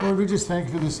we just thank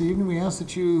you for this evening. We ask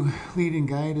that you lead and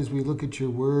guide as we look at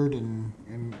your word and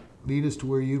lead us to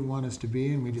where you'd want us to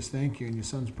be. And we just thank you in your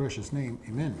son's precious name.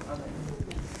 Amen. Amen.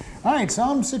 All right,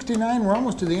 Psalm 69. We're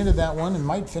almost to the end of that one and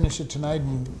might finish it tonight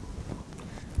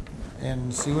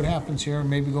and see what happens here.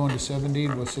 Maybe go into 70.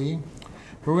 We'll see.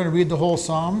 We're going to read the whole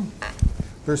psalm.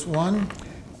 Verse 1.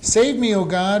 Save me, O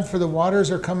God, for the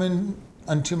waters are coming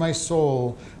unto my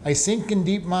soul. I sink in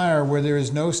deep mire where there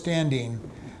is no standing.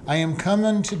 I am come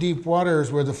unto deep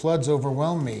waters where the floods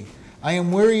overwhelm me. I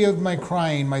am weary of my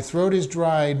crying. My throat is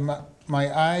dried.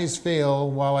 My eyes fail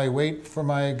while I wait for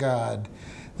my God.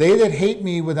 They that hate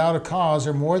me without a cause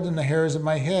are more than the hairs of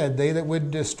my head. They that would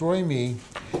destroy me,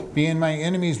 being my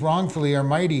enemies wrongfully, are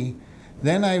mighty.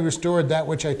 Then I restored that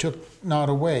which I took not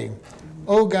away.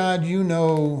 O God, you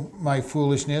know my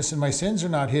foolishness, and my sins are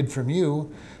not hid from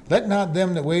you. Let not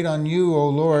them that wait on you, O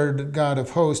Lord God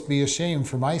of hosts, be ashamed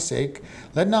for my sake.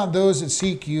 Let not those that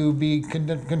seek you be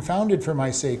confounded for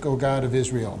my sake, O God of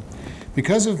Israel.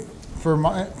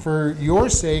 For your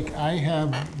sake I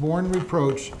have borne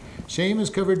reproach. Shame has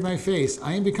covered my face.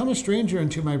 I am become a stranger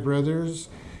unto my brothers,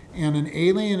 and an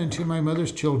alien unto my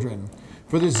mother's children.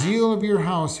 For the zeal of your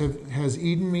house has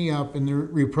eaten me up, and the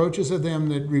reproaches of them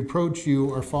that reproach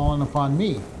you are fallen upon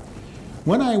me.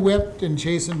 When I wept and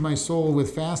chastened my soul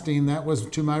with fasting, that was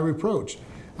to my reproach.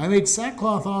 I made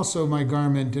sackcloth also my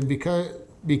garment, and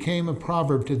became a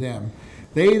proverb to them.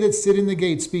 They that sit in the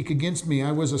gate speak against me.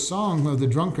 I was a song of the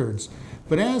drunkards.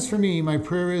 But as for me, my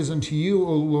prayer is unto you,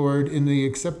 O Lord, in the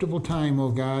acceptable time, O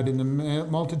God. In the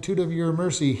multitude of your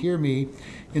mercy, hear me.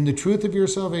 In the truth of your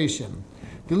salvation,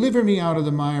 deliver me out of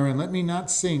the mire, and let me not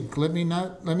sink. Let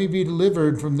me be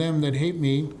delivered from them that hate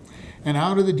me, and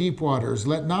out of the deep waters.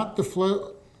 Let not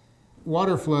the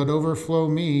water flood overflow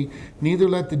me, neither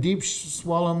let the deep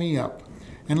swallow me up.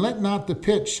 And let not the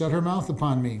pit shut her mouth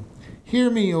upon me.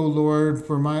 Hear me, O Lord,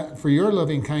 for your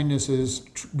loving kindness is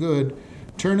good.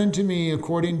 Turn unto me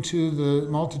according to the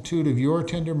multitude of your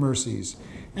tender mercies.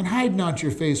 And hide not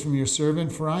your face from your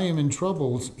servant, for I am in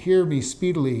troubles. Hear me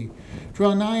speedily.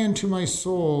 Draw nigh unto my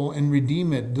soul, and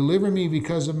redeem it. Deliver me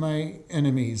because of my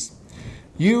enemies.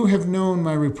 You have known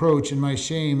my reproach and my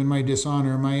shame and my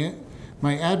dishonor.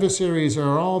 My adversaries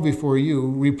are all before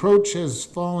you. Reproach has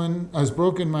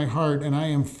broken my heart, and I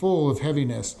am full of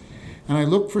heaviness. And I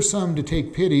looked for some to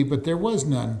take pity, but there was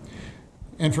none.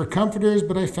 And for comforters,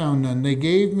 but I found none. They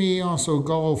gave me also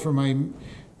gall for my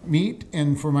meat,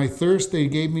 and for my thirst they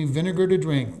gave me vinegar to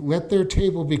drink. Let their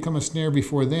table become a snare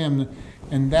before them,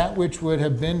 and that which would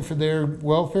have been for their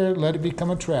welfare, let it become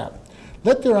a trap.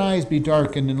 Let their eyes be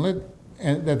darkened,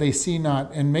 and that they see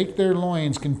not, and make their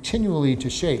loins continually to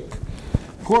shake.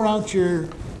 Pour out your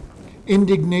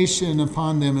indignation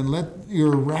upon them, and let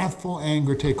your wrathful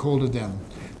anger take hold of them.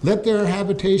 Let their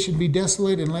habitation be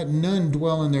desolate, and let none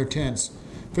dwell in their tents.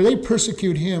 For they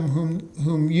persecute him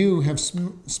whom you have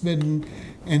smitten,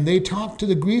 and they talk to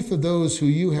the grief of those who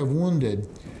you have wounded.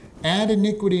 Add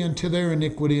iniquity unto their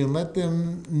iniquity, and let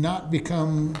them not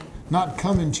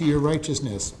come into your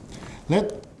righteousness.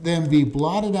 Let them be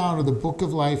blotted out of the book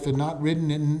of life, and not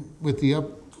written in with the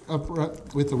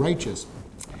righteous.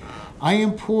 I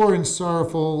am poor and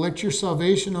sorrowful. Let your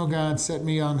salvation, O God, set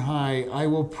me on high. I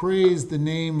will praise the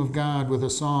name of God with a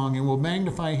song, and will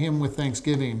magnify him with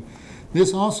thanksgiving.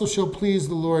 This also shall please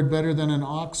the Lord better than an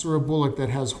ox or a bullock that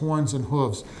has horns and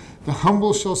hoofs. The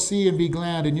humble shall see and be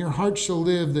glad, and your heart shall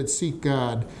live that seek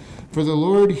God. For the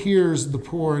Lord hears the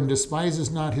poor and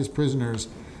despises not his prisoners.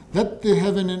 Let the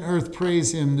heaven and earth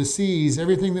praise him, the seas,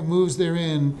 everything that moves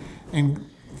therein. And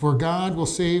for God will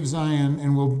save Zion,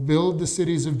 and will build the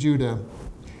cities of Judah,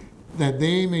 that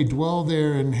they may dwell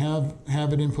there and have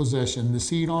it in possession. The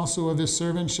seed also of his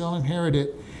servants shall inherit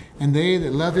it, and they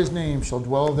that love his name shall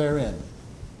dwell therein.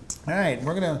 All right,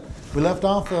 we left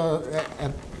off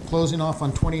at closing off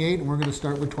on 28, and we're going to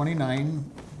start with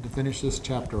 29 to finish this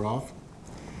chapter off.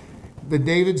 But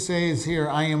David says here,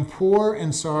 I am poor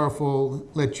and sorrowful.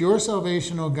 Let your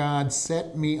salvation, O God,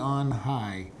 set me on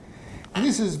high. And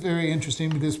this is very interesting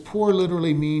because poor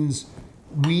literally means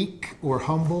weak or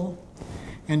humble.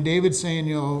 And David's saying,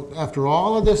 after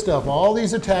all of this stuff, all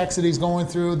these attacks that he's going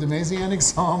through, the Messianic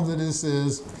Psalms that this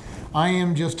is, I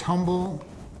am just humble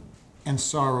and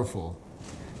sorrowful,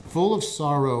 full of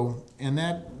sorrow. And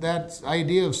that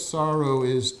idea of sorrow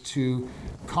is to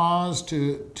cause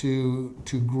to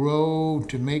grow,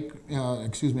 to make,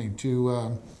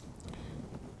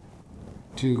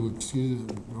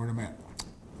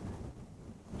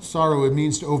 sorrow, it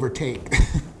means to overtake.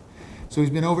 So he's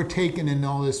been overtaken in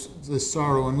all this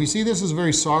sorrow. And we see this as a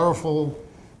very sorrowful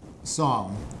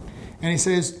psalm. And he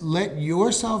says, let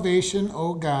your salvation,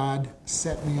 O God,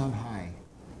 set me on high.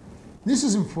 This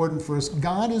is important for us.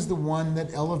 God is the one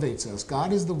that elevates us.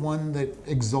 God is the one that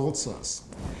exalts us.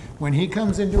 When he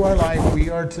comes into our life, we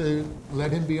are to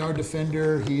let him be our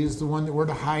defender. He is the one that we're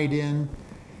to hide in.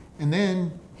 And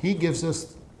then he gives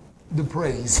us the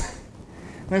praise.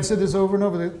 And I've said this over and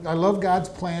over. I love God's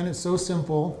plan. It's so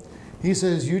simple. He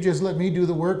says, you just let me do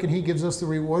the work, and he gives us the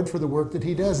reward for the work that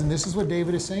he does. And this is what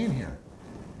David is saying here.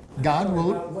 God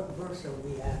will... What verse are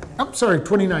we at? I'm sorry,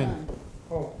 29.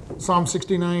 Oh, Psalm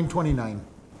 69, 29.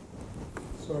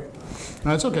 sorry.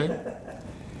 No, that's okay.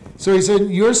 So he said,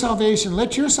 your salvation,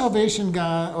 let your salvation,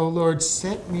 God, O Lord,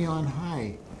 set me on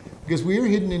high. Because we are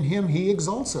hidden in him, he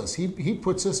exalts us. He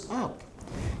puts us up.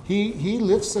 He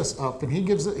lifts us up, and he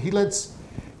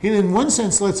in one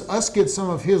sense lets us get some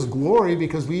of his glory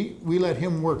because we let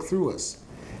him work through us.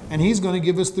 And he's going to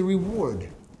give us the reward.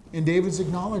 And David's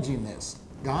acknowledging this.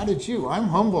 God, it's you. I'm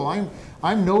humble.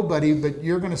 I'm nobody, but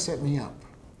you're going to set me up.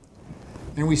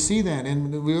 And we see that,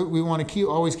 and we want to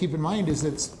always keep in mind is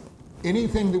that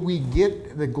anything that we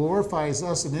get that glorifies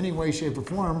us in any way, shape, or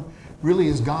form really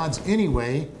is God's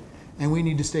anyway, and we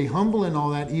need to stay humble in all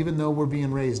that even though we're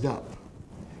being raised up.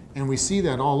 And we see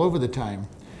that all over the time.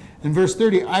 In verse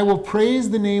 30, I will praise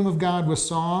the name of God with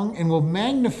song and will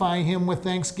magnify him with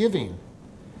thanksgiving.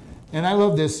 And I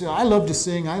love this. I love to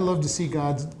sing. I love to see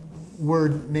God's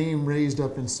name raised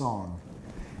up in song.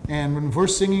 And when we're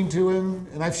singing to him,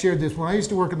 and I've shared this, when I used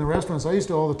to work in the restaurants, I used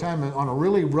to all the time, on a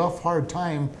really rough, hard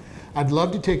time, I'd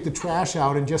love to take the trash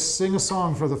out and just sing a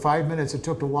song for the 5 minutes it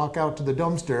took to walk out to the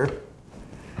dumpster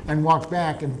and walk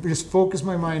back and just focus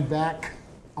my mind back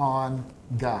on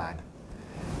God.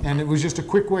 And it was just a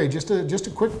quick way, just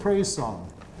a quick praise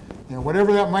song. You know,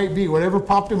 whatever that might be, whatever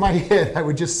popped in my head, I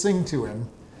would just sing to him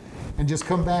and just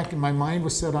come back, and my mind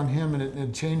was set on him, and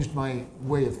it changed my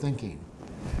way of thinking.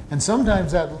 And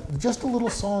sometimes that just a little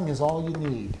song is all you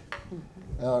need,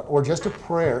 or just a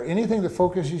prayer, anything that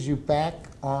focuses you back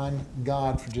on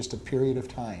God for just a period of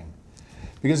time.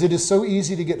 Because it is so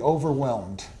easy to get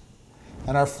overwhelmed.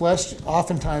 And our flesh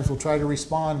oftentimes will try to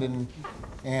respond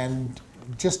and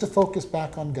just to focus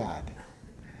back on God.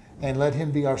 And let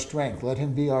him be our strength. Let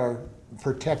him be our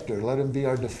protector. Let him be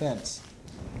our defense.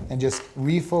 And just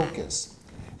refocus.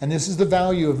 And this is the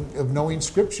value of knowing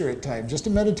Scripture at times. Just to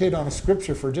meditate on a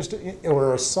Scripture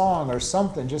or a song or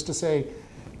something, just to say,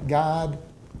 God,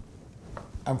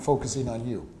 I'm focusing on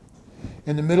you.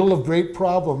 In the middle of great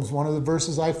problems, one of the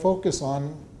verses I focus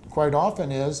on quite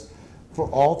often is, for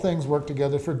all things work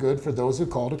together for good for those who are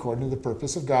called according to the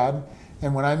purpose of God.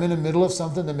 And when I'm in the middle of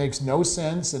something that makes no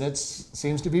sense and it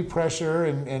seems to be pressure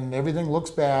and everything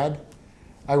looks bad,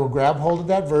 I will grab hold of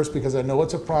that verse because I know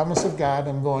it's a promise of God.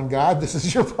 I'm going, God, this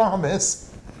is your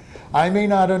promise. I may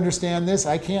not understand this.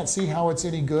 I can't see how it's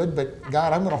any good, but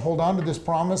God, I'm going to hold on to this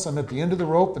promise. I'm at the end of the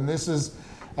rope, and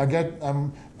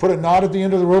I'm put a knot at the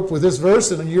end of the rope with this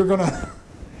verse, and you're going to,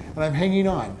 and I'm hanging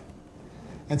on.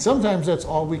 And sometimes that's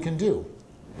all we can do.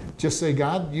 Just say,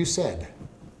 God, you said,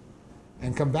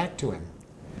 and come back to him.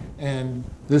 And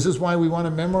this is why we want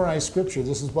to memorize Scripture.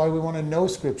 This is why we want to know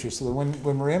Scripture, so that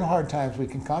when we're in hard times, we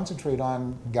can concentrate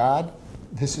on, God,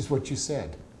 this is what you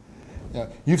said.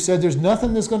 You've said there's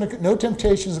nothing no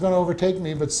temptation is going to overtake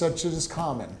me, but such as is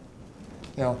common.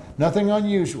 Nothing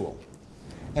unusual.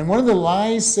 And one of the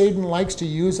lies Satan likes to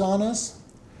use on us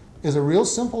is a real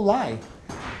simple lie.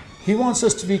 He wants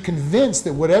us to be convinced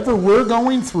that whatever we're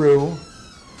going through,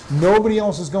 nobody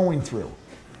else is going through.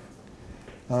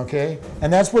 Okay?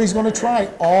 And that's what he's going to try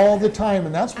all the time.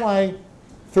 And that's why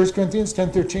 1 Corinthians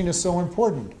 10:13 is so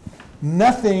important.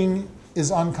 Nothing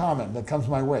is uncommon that comes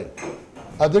my way.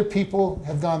 Other people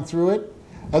have gone through it.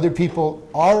 Other people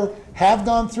have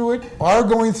gone through it, are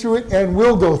going through it, and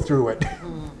will go through it.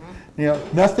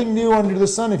 Nothing new under the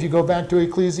sun. If you go back to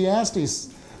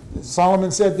Ecclesiastes,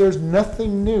 Solomon said there's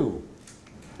nothing new.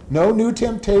 No new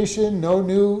temptation,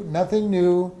 nothing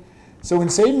new. So when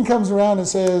Satan comes around and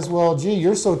says, well, gee,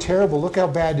 you're so terrible, look how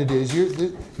bad it is.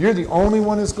 You're the only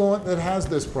one that has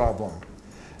this problem.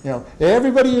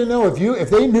 Everybody if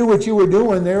they knew what you were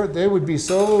doing, they would be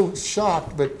so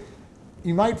shocked, but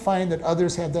you might find that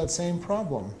others had that same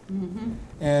problem. Mm-hmm.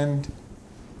 And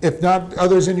if not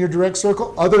others in your direct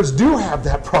circle, others do have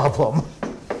that problem.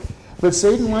 But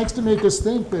Satan likes to make us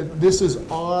think that this is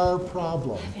our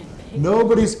problem.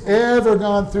 Nobody's ever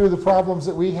gone through the problems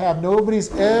that we have. Nobody's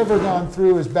ever gone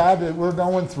through as bad as we're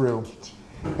going through.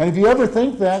 And if you ever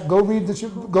think that, go read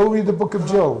the book of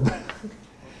Job.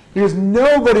 Because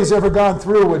nobody's ever gone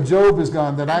through what Job has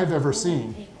gone that I've ever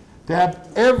seen. To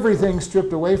have everything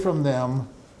stripped away from them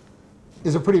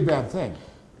is a pretty bad thing.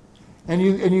 And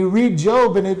you read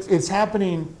Job, and it's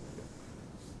happening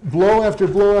blow after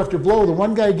blow after blow. The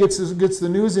one guy gets the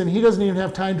news in, he doesn't even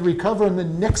have time to recover, and the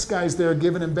next guy's there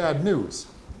giving him bad news.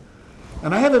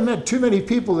 And I haven't met too many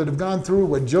people that have gone through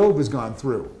what Job has gone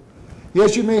through.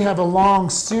 Yes, you may have a long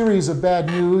series of bad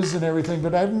news and everything,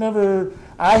 but I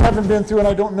haven't been through, and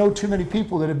I don't know too many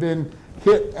people that have been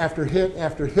hit after hit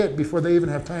after hit before they even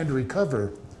have time to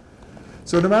recover.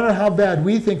 So no matter how bad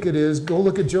we think it is, go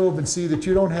look at Job and see that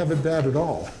you don't have it bad at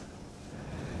all.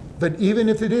 But even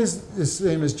if it is the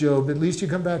same as Job, at least you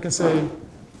come back and say,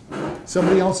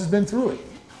 somebody else has been through it.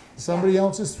 Somebody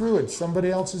else is through it.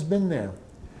 Somebody else has been there.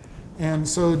 And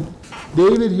so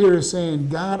David here is saying,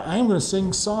 God, I'm going to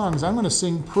sing songs. I'm going to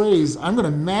sing praise. I'm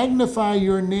going to magnify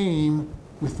your name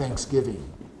with thanksgiving.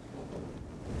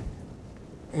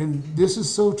 And this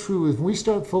is so true. If we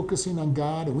start focusing on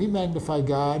God and we magnify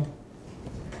God,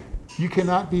 you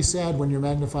cannot be sad when you're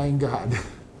magnifying God.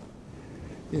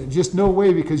 Just no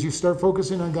way, because you start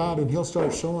focusing on God and he'll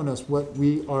start showing us what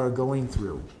we are going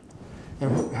through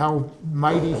and how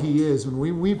mighty he is.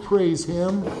 When we praise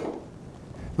him,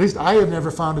 at least I have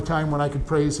never found a time when I could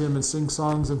praise him and sing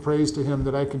songs and praise to him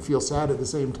that I can feel sad at the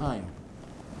same time.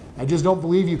 I just don't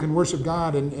believe you can worship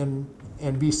God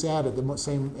and be sad at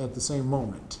the same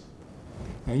moment.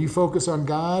 And you focus on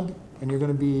God and you're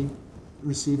going to be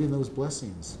receiving those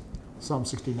blessings. Psalm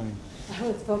 69. I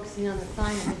was focusing on the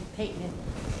sign and painting it.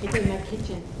 It's in my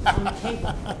kitchen on the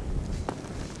table.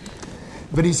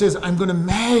 But he says, I'm going to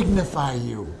magnify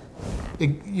you,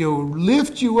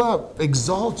 lift you up,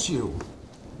 exalt you.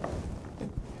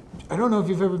 I don't know if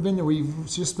you've ever been there where you've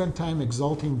just spent time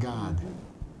exalting God,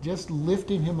 just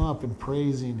lifting him up and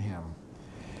praising him.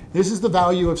 This is the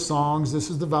value of songs. This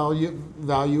is the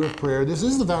value of prayer. This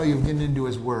is the value of getting into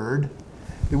his word,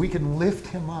 that we can lift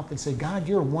him up and say, God,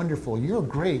 you're wonderful. You're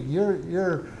great.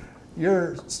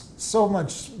 You're so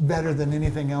much better than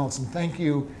anything else. And thank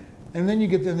you. And then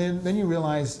then you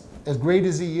realize, as great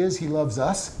as he is, he loves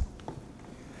us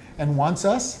and wants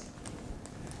us.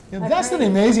 That's an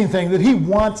amazing thing, that he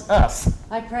wants us.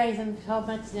 I praise him so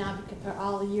much now because for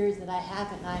all the years that I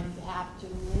haven't, I have to.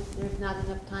 There's not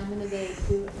enough time in the day to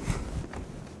do it.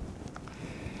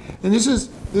 And this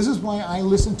is why I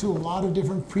listen to a lot of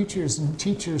different preachers and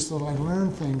teachers so that I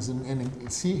learn things and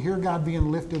hear God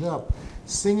being lifted up,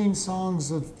 singing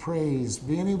songs of praise,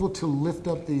 being able to lift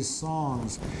up these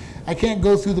songs. I can't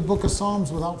go through the book of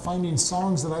Psalms without finding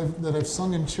songs that I've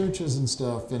sung in churches and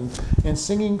stuff, and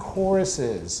singing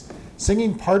choruses,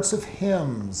 singing parts of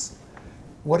hymns.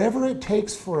 Whatever it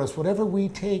takes for us, whatever we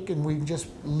take, and we just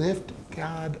lift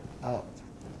God up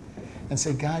and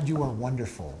say, God, you are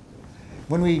wonderful.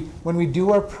 When we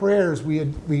do our prayers,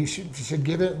 we should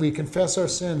give it. We confess our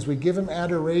sins. We give him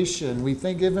adoration. We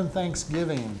give him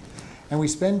thanksgiving, and we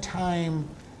spend time.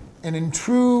 And in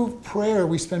true prayer,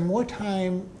 we spend more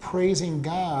time praising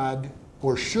God,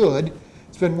 or should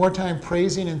spend more time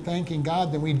praising and thanking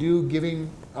God than we do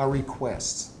giving our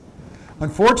requests.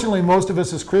 Unfortunately, most of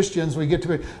us as Christians, we get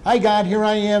to be, hi God, here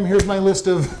I am. Here's my list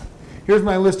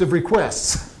of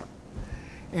requests,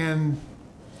 and.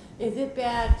 Is it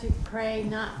bad to pray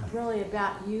not really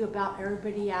about you, about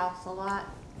everybody else a lot?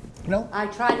 No. I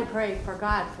try to pray for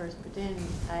God first, but then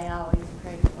I always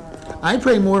pray for I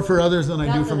pray more for others than I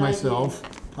do That's for what I myself.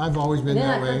 I've always been then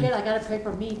that I way. forget I got to pray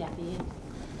for me at the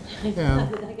end. Yeah.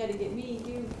 I got to get me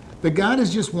too. But God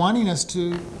is just wanting us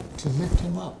to lift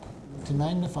him up, to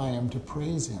magnify him, to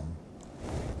praise him.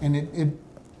 And it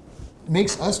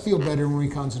makes us feel better when we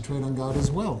concentrate on God as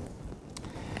well.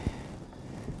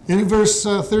 In verse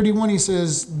 31, he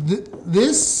says,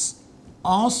 this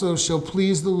also shall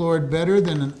please the Lord better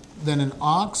than an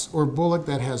ox or bullock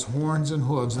that has horns and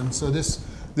hooves. And so this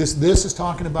is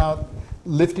talking about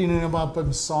lifting him up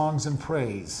in songs and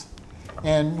praise.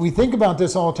 And we think about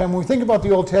this all the time. When we think about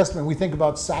the Old Testament, we think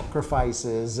about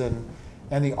sacrifices and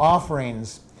the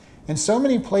offerings. In so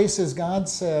many places, God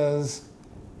says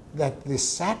that the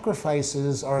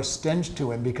sacrifices are a stench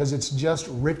to him because it's just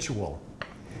ritual.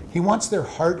 He wants their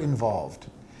heart involved.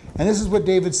 And this is what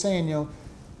David's saying,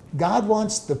 God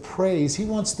wants the praise. He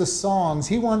wants the songs.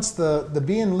 He wants the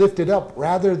being lifted up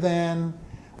rather than,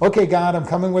 okay, God, I'm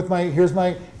coming with here's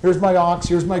my ox,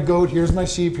 here's my goat, here's my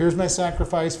sheep, here's my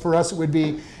sacrifice. For us, it would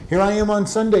be, here I am on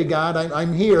Sunday, God,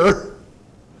 I'm here.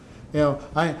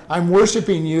 I'm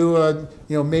worshiping you,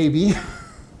 maybe.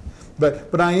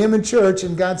 but I am in church,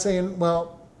 and God's saying,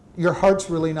 well, your heart's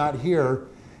really not here.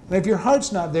 And if your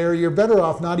heart's not there, you're better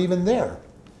off not even there,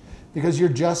 because you're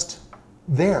just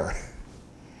there.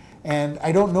 And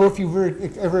I don't know if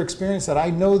you've ever experienced that.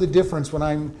 I know the difference when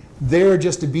I'm there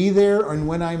just to be there and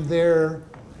when I'm there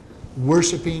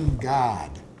worshiping God.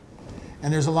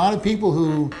 And there's a lot of people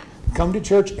who come to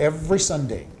church every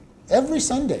Sunday. Every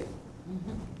Sunday.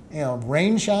 You know,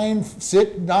 rain, shine,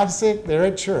 sick, not sick, they're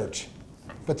at church.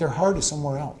 But their heart is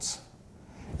somewhere else.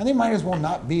 And they might as well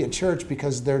not be at church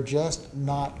because they're just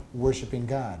not worshiping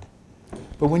God.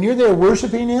 But when you're there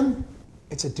worshiping Him,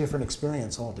 it's a different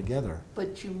experience altogether.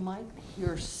 But you might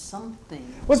hear something.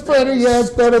 What's better? Yeah, it's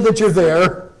better that you're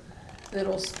there.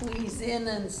 That'll squeeze in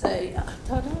and say,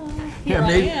 ta-da, Yeah, here I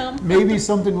maybe, am. maybe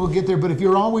something will get there. But if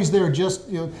you're always there, just,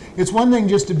 you know, it's one thing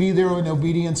just to be there in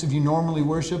obedience if you normally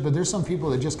worship, but there's some people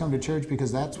that just come to church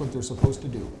because that's what they're supposed to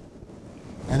do.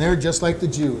 And they're just like the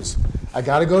Jews. I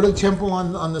got to go to the temple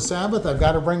on the Sabbath. I've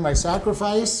got to bring my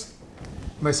sacrifice.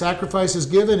 My sacrifice is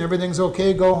given. Everything's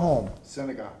okay. Go home.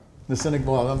 Synagogue. The synagogue.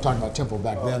 Well, I'm talking about temple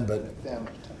back then, but Them.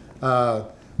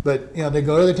 but you know, they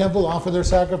go to the temple, offer their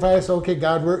sacrifice. Okay,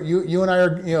 God, you and I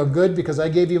are good because I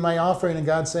gave you my offering, and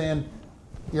God's saying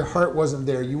your heart wasn't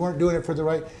there. You weren't doing it for the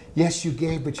right. Yes, you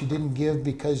gave, but you didn't give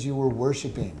because you were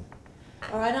worshiping.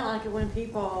 Or I don't like it when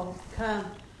people come,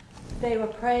 they will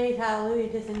praise,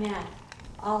 hallelujah, this and that,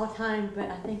 all the time, but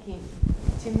I'm thinking,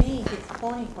 to me, it's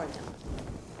phony for them.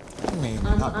 I mean,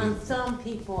 not me. On some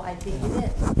people, I think it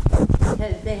is,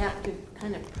 because they have to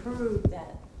kind of prove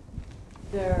that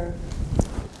they're,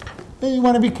 You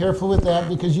want to be careful with that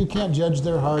because you can't judge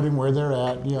their heart and where they're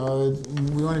at. You know,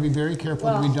 we want to be very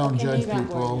careful that we Well, don't okay, judge maybe I'm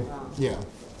people. wording it wrong.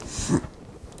 Yeah,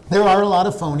 there are a lot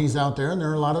of phonies out there, and there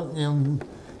are a lot of, and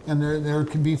there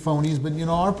can be phonies. But you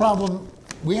know, our problem,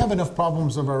 we have enough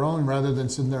problems of our own rather than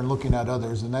sitting there looking at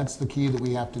others, and that's the key that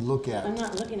we have to look at. I'm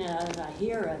not looking at others, I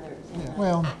hear others. And Yeah, I,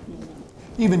 well, you know,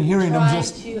 even hearing them try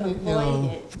just to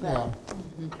avoid it, but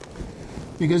yeah.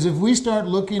 Because if we start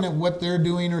looking at what they're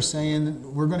doing or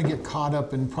saying, we're going to get caught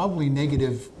up in probably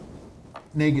negatives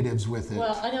with it.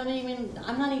 well,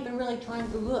 I'm not even really trying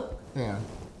to look. Yeah.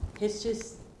 It's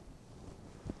just,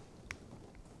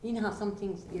 you know how some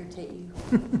things irritate you.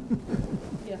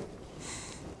 Yeah.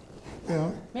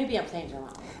 Yeah. Maybe I'm saying it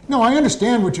wrong. No, I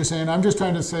understand what you're saying. I'm just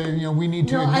trying to say, you know, we need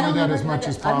to No, I ignore don't that ever as much judge-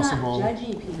 as possible. I'm not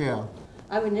judging people. Yeah.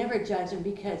 I would never judge them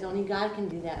because only God can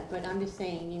do that. But I'm just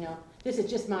saying, you know, this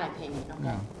is just my opinion. Okay.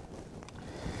 Yeah.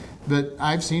 But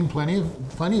I've seen plenty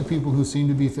of people who seem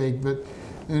to be fake. But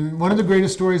and one of the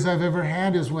greatest stories I've ever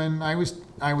had is when I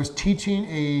was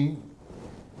teaching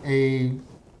a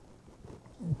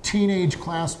teenage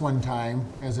class one time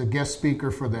as a guest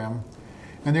speaker for them,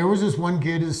 and there was this one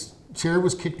kid. His chair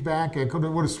was kicked back. I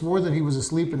would have swore that he was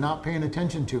asleep and not paying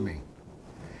attention to me.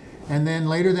 And then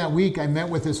later that week, I met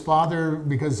with his father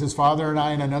because his father and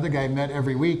I and another guy met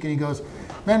every week. And he goes,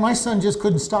 "Man, my son just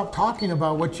couldn't stop talking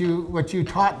about what you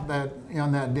taught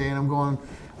on that day." And I'm going,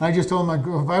 I just told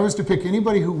him, if I was to pick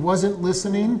anybody who wasn't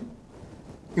listening,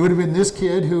 it would have been this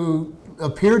kid who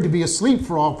appeared to be asleep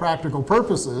for all practical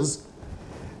purposes.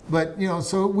 But you know,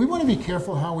 so we want to be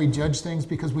careful how we judge things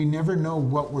because we never know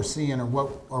what we're seeing or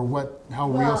how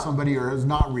real Well, somebody or is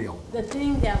not real. The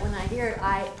thing that when I hear it,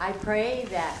 I pray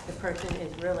that the person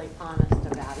is really honest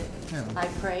about it. Yeah. I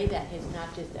pray that it's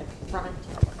not just a front.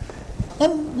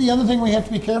 And the other thing we have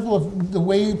to be careful of, the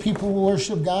way people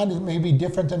worship God may be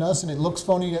different than us, and it looks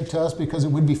phony to us because it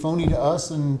would be phony to us,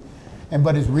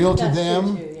 but it's real to That's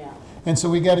them. true too, yeah. And so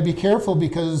we got to be careful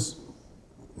because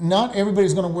not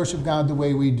everybody's going to worship God the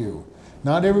way we do.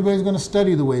 Not everybody's going to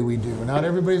study the way we do. Not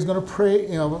everybody's going to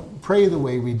pray the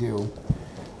way we do.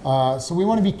 So we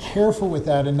want to be careful with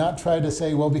that and not try to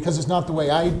say, well, because it's not the way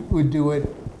I would do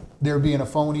it, they're being a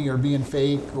phony or being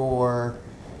fake or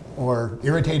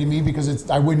irritating me because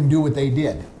I wouldn't do what they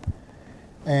did.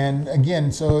 And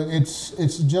again, so it's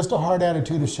just a hard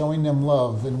attitude of showing them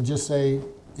love and just say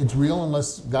it's real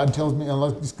unless God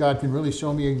can really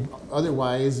show me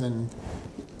otherwise, and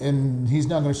He's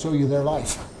not going to show you their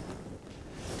life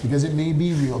because it may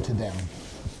be real to them.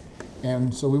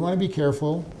 And so we want to be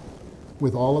careful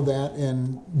with all of that.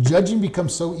 And judging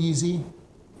becomes so easy.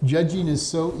 Judging is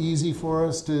so easy for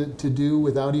us to do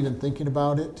without even thinking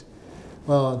about it.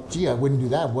 Well, gee, I wouldn't do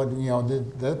that.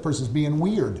 That person's being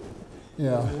weird.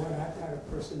 Yeah. What, I've got a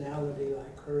personality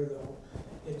like her though.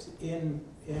 It's in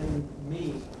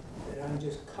me that I'm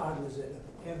just cognizant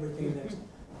of everything that's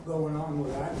going on,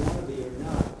 whether I want to be or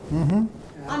not. Mm-hmm.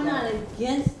 And I'm not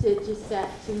against it, just that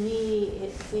to me,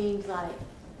 it seems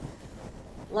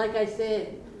like I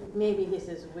said, maybe this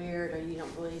is weird or you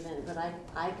don't believe in it, but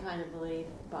I kind of believe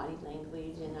body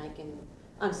language and I can,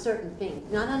 on certain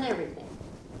things, not on everything.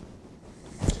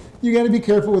 You got to be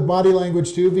careful with body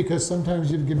language too, because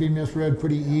sometimes it can be misread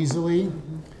pretty easily.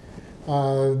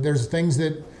 There's things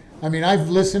that, I've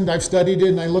listened, I've studied it,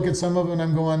 and I look at some of them and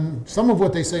I'm going, some of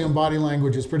what they say on body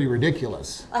language is pretty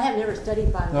ridiculous. I have never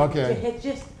studied body language. Okay. It's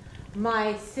just,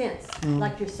 my sense,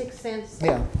 like your sixth sense.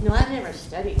 Yeah. No, I've never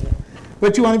studied it.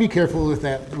 But you want to be careful with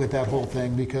that whole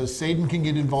thing, because Satan can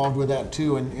get involved with that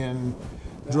too, and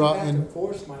draw I have to and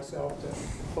force myself to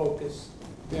focus,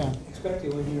 yeah. especially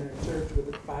when you're in a church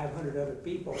with 500 other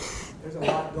people. There's a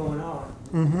lot going on,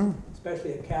 Mm-hmm.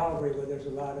 especially at Calvary where there's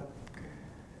a lot of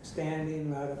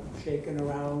standing, a lot of shaking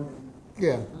around.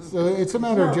 Yeah. So it's a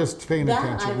matter of No, just paying that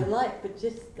attention. I would like, but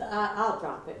just, I'll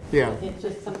drop it. Yeah. It's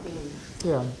just something.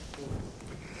 Yeah.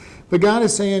 But God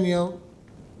is saying,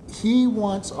 He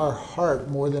wants our heart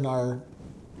more than our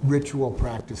ritual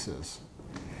practices.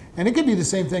 And it could be the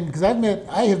same thing, because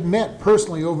I have met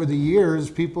personally over the years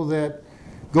people that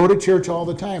go to church all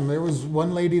the time. There was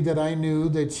one lady that I knew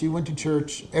that she went to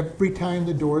church every time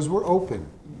the doors were open.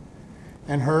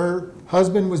 And her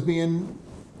husband was being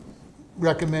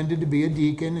recommended to be a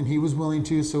deacon, and he was willing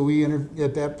to, so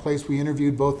at that place we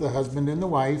interviewed both the husband and the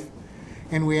wife,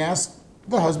 and we asked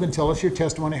the husband, tell us your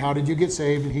testimony, how did you get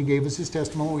saved? And he gave us his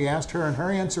testimony. We asked her, and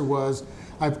her answer was,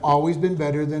 I've always been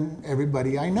better than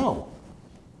everybody I know.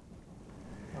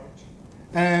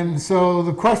 And so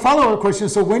the follow-up question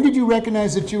is, so when did you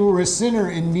recognize that you were a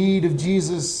sinner in need of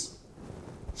Jesus'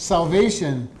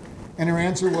 salvation? And her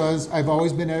answer was, I've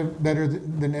always been better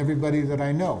than everybody that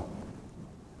I know.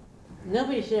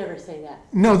 Nobody should ever say that.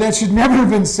 No, that should never have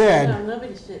been said. No,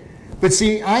 nobody should. But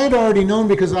see, I had already known,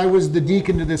 because I was the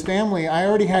deacon to this family, I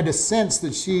already had a sense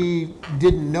that she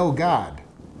didn't know God.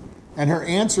 And her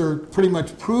answer pretty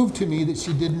much proved to me that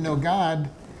she didn't know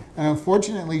God. And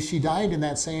unfortunately, she died in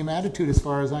that same attitude as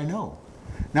far as I know.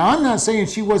 Now, I'm not saying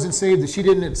she wasn't saved, that she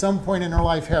didn't at some point in her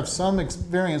life have some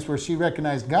experience where she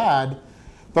recognized God.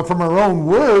 But from her own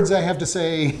words, I have to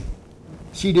say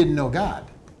she didn't know God.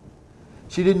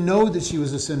 She didn't know that she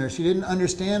was a sinner. She didn't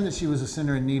understand that she was a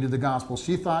sinner in need of the gospel.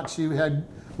 She thought she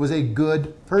was a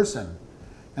good person,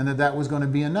 and that was going to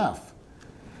be enough.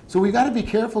 So we got to be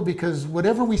careful, because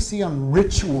whatever we see on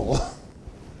ritual,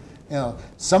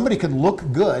 somebody could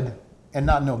look good and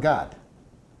not know God.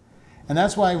 And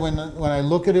that's why when I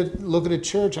look at a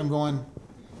church, I'm going,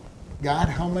 God,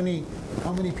 how many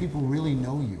people really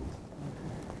know you?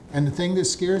 And the thing that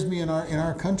scares me in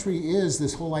our country is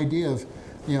this whole idea of,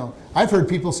 I've heard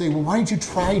people say, well, why don't you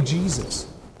try Jesus?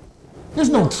 There's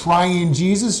no trying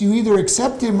Jesus. You either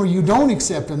accept him or you don't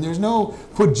accept him. There's no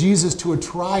put Jesus to a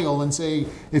trial and say,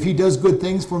 if he does good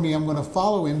things for me, I'm going to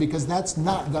follow him, because that's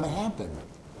not going to happen.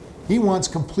 He wants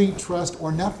complete trust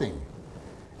or nothing.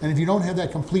 And if you don't have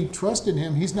that complete trust in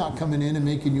him, he's not coming in and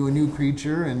making you a new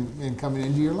creature and coming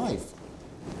into your life.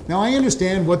 Now, I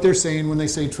understand what they're saying when they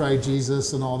say try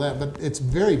Jesus and all that, but it's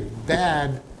very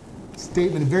bad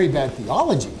statement, very bad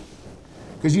theology.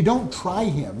 Because you don't try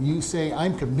him. You say,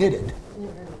 I'm committed.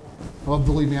 Well,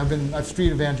 believe me, I've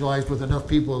street evangelized with enough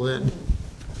people that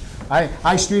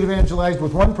I street evangelized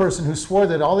with one person who swore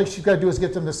that all she's got to do is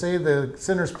get them to say the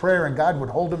sinner's prayer and God would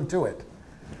hold them to it.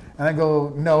 And I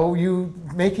go, no, you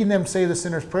making them say the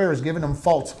sinner's prayer is giving them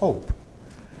false hope.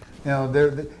 They have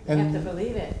to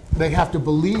believe it. They have to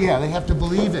believe, they have to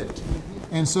believe it.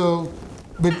 And so,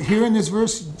 but here in this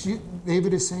verse,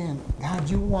 David is saying, God,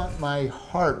 you want my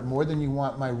heart more than you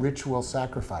want my ritual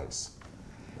sacrifice.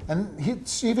 And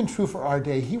it's even true for our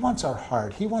day. He wants our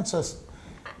heart. He wants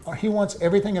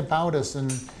everything about us.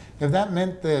 And if that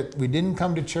meant that we didn't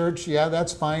come to church, yeah,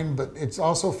 that's fine. But it's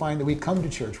also fine that we come to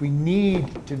church. We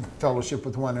need to fellowship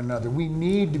with one another. We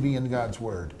need to be in God's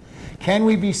Word. Can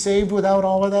we be saved without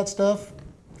all of that stuff?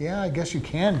 Yeah, I guess you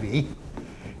can be.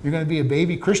 You're going to be a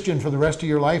baby Christian for the rest of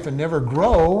your life and never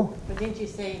grow. But didn't you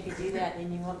say if you do that,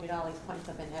 then you won't get all these points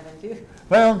up in heaven too?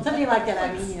 Well, Something like that.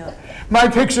 I mean, my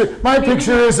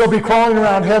picture is they'll be crawling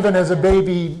around heaven as a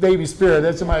baby spirit.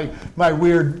 That's my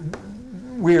weird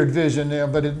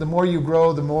vision. But the more you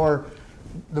grow, the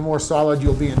more solid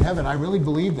you'll be in heaven. I really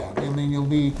believe that. I mean, you'll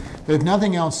be. If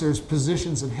nothing else, there's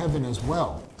positions in heaven as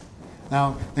well.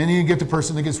 Now, then you get the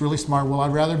person that gets really smart. Well,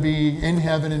 I'd rather be in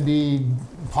heaven and be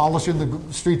polishing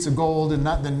the streets of gold than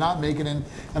not make it in.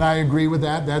 And I agree with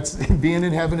that. That's being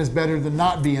in heaven is better than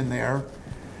not being there.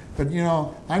 But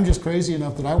I'm just crazy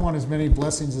enough that I want as many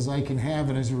blessings as I can have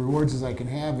and as rewards as I can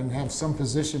have and have some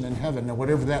position in heaven. Now,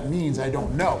 whatever that means, I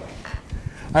don't know.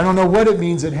 I don't know what it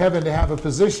means in heaven to have a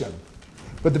position.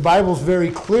 But the Bible's very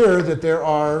clear that there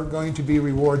are going to be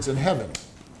rewards in heaven.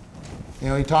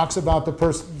 He talks about the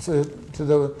person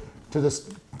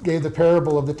gave the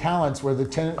parable of the talents, where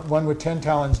one with 10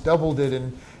 talents doubled it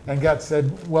and got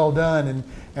said, well done, and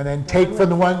then take from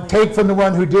the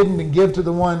one who didn't and give to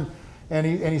the one, and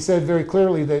he said very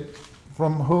clearly that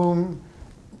from whom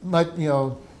that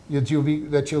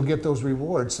you'll get those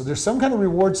rewards. So there's some kind of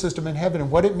reward system in heaven,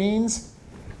 and what it means,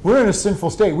 we're in a sinful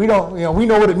state. We don't, we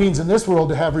know what it means in this world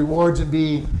to have rewards and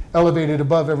be elevated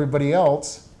above everybody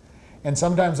else. And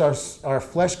sometimes our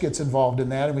flesh gets involved in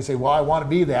that, and we say, well, I want to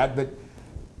be that. But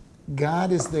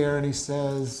God is there, and he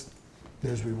says,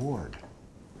 there's reward.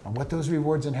 And what those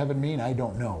rewards in heaven mean, I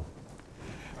don't know.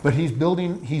 But he's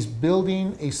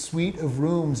building a suite of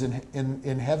rooms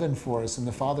in heaven for us in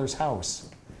the Father's house,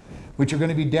 which are going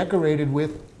to be decorated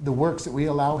with the works that we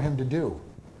allow him to do.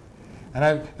 And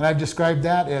I've described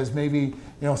that as maybe,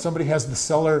 somebody has the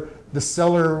cellar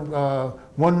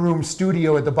one-room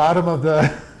studio at the bottom of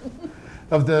the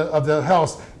of the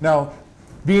house. Now,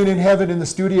 being in heaven in the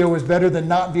studio is better than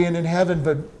not being in heaven,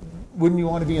 but wouldn't you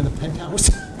want to be in the penthouse?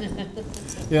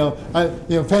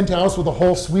 Penthouse with a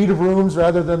whole suite of rooms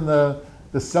rather than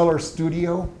the cellar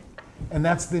studio. And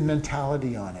that's the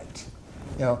mentality on it.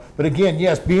 But again,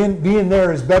 yes, being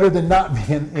there is better than not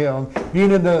being,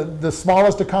 being in the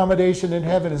smallest accommodation in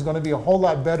heaven is going to be a whole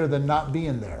lot better than not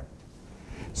being there.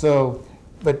 So,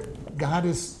 but God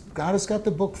has got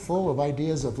the book full of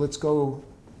ideas of let's go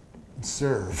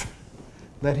serve.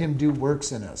 Let him do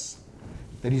works in us.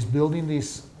 That he's building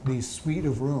these suite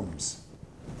of rooms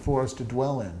for us to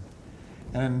dwell in.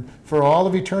 And for all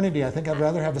of eternity, I think I'd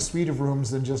rather have a suite of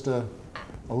rooms than just a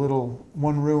little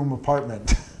one-room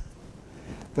apartment.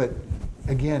 But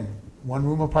again,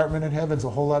 one-room apartment in heaven's a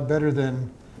whole lot better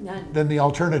than the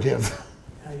alternative.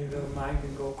 Now your little mind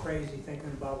can go crazy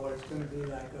thinking about what it's going to be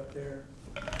like up there.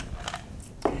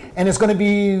 And it's going to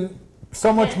be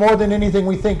so much more than anything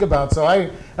we think about. So I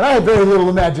have very little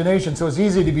imagination, so it's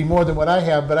easy to be more than what I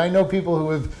have. But I know people who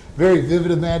have very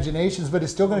vivid imaginations, but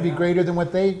it's still going to be greater than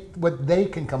what they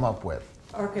can come up with.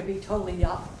 Or it could be totally the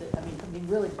opposite. I mean, it could be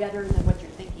really better than what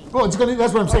you're thinking. Well,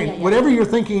 that's what I'm saying. Yeah. Whatever you're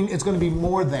thinking, it's going to be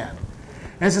more than.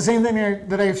 And it's the same thing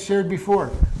that I've shared before.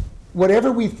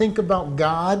 Whatever we think about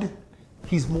God,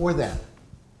 he's more than.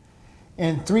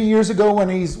 And 3 years ago,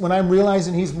 when I'm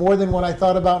realizing he's more than what I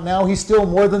thought about now, he's still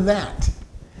more than that.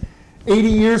 80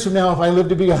 years from now, if I live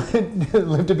to be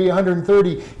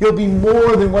 130, he'll be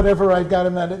more than whatever I got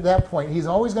him at that point. He's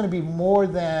always going to be more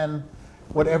than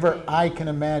whatever I can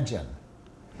imagine,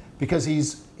 because he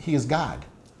is God,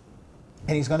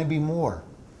 and he's going to be more.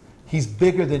 He's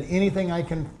bigger than anything I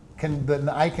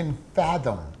can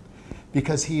fathom,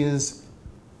 because he is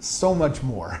so much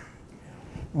more.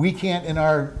 We can't, in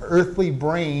our earthly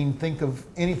brain, think of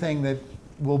anything that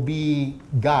will be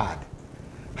God.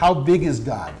 How big is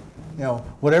God?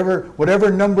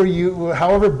 Whatever number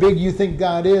however big you think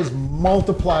God is,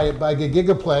 multiply it by a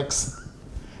gigaplex,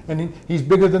 and he's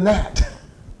bigger than that.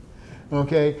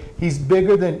 Okay? He's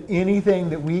bigger than anything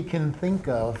that we can think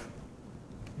of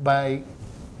by,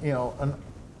 an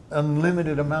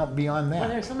unlimited amount beyond that. Well,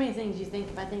 there's so many things you think.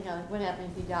 If I think of what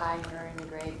happens if you die and you're in the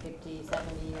grave 50,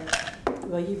 70 years.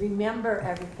 Well, you remember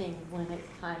everything when it's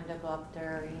time to go up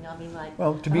there.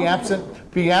 Well, to be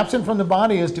absent from the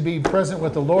body is to be present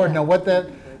with the Lord. Yeah. Now,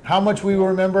 how much we will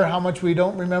remember, how much we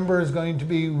don't remember is going to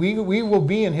be. We will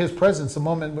be in his presence the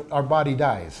moment our body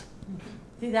dies.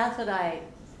 See, that's what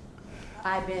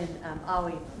I've been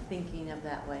always thinking of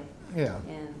that way. Yeah.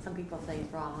 And some people say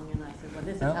it's wrong, and I said, well,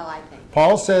 this is how I think.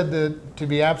 Paul said that to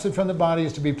be absent from the body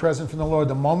is to be present from the Lord.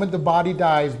 The moment the body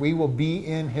dies, we will be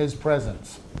in his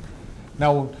presence.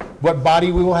 Now, what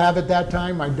body we will have at that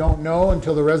time, I don't know.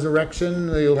 Until the resurrection,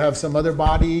 you'll have some other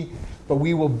body, but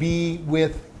we will be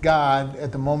with God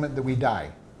at the moment that we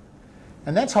die.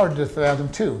 And that's hard to fathom,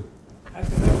 too. That's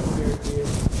another spirit is,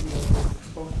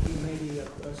 supposed to be maybe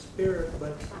a spirit,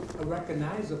 but a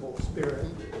recognizable spirit.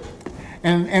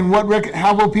 And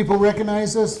how will people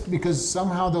recognize us? Because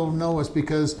somehow they'll know us,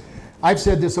 because I've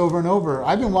said this over and over.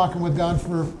 I've been walking with God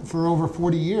for over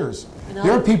 40 years.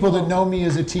 There are people that know me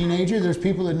as a teenager. There's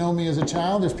people that know me as a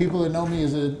child. There's people that know me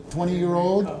as a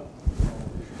 20-year-old.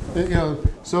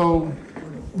 So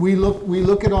we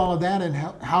look at all of that, and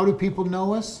how do people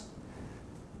know us?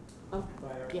 Oh,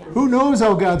 yeah. Who knows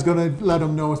how God's going to let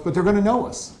them know us, but they're going to know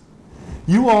us.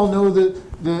 You all know the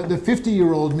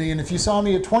 50-year-old me, and if you saw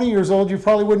me at 20 years old, you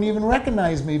probably wouldn't even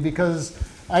recognize me, because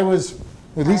I was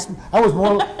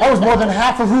more than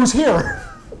half of who's here.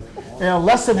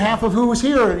 Less than half of who was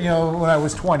here, when I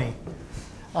was 20. You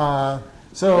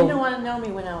didn't want to know me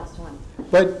when I was 20.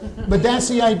 But that's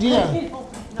the idea. You don't know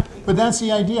me. But that's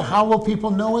the idea. How will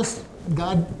people know us?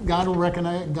 God will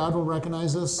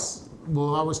recognize us.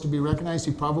 Will allow us to be recognized.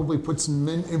 He probably put some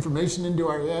information into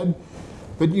our head.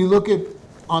 But you look at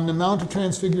on the Mount of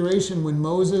Transfiguration when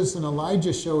Moses and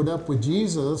Elijah showed up with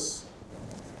Jesus.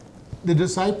 The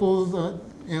disciples,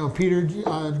 Peter,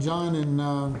 John, and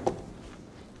I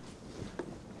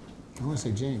want to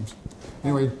say James.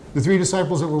 Anyway, the three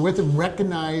disciples that were with him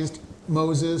recognized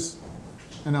Moses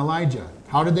and Elijah.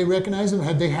 How did they recognize them?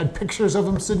 Had they had pictures of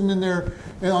them sitting in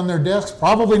on their desks?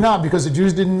 Probably not, because the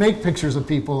Jews didn't make pictures of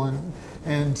people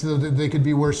and so that they could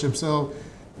be worshipped. So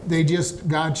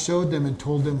God showed them and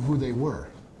told them who they were.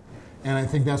 And I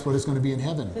think that's what it's going to be in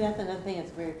heaven. So that's another thing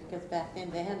that's weird, because back then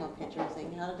they had no pictures,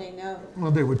 and how did they know? Well,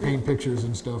 they would paint pictures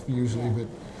and stuff usually,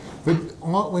 but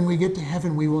when we get to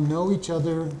heaven, we will know each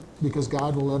other because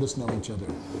God will let us know each other.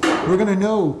 We're going to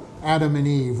know Adam and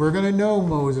Eve. We're going to know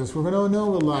Moses. We're going to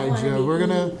know Elijah. We're going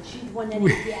to. She's one that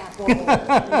ate the apple.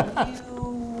 And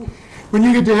you. When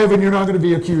you get to heaven, you're not going to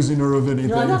be accusing her of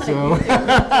anything. No, I'm not so. going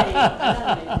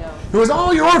to It was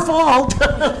all your fault.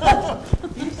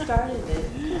 You started it.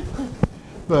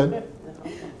 But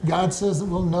God says that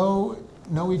we'll know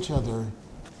each other,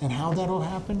 and how that'll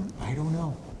happen, I don't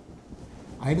know.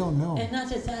 And not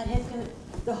just that,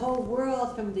 the whole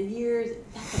world from the years,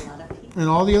 that's a lot of people. And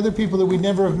all the other people that we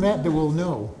never have met that we'll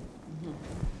know.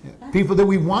 People that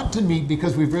we want to meet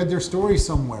because we've read their stories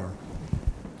somewhere.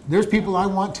 There's people I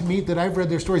want to meet that I've read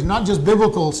their stories, not just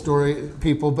biblical story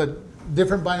people, but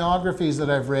different biographies that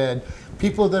I've read.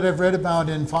 People that I've read about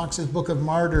in Fox's Book of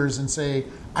Martyrs and say,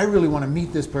 I really want to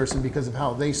meet this person because of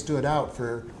how they stood out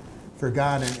for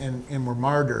God and were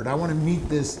martyred. I want to meet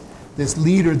this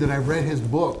leader that I've read his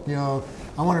book.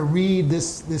 I want to read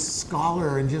this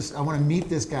scholar and I want to meet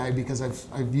this guy because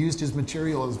I've used his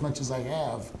material as much as I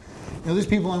have. There's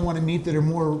people I want to meet that are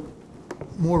more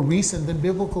recent than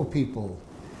biblical people,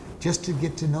 just to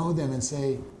get to know them and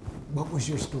say, what was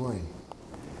your story?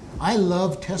 I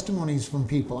love testimonies from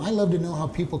people. I love to know how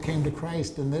people came to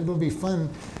Christ, and it'll be fun.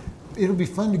 It'll be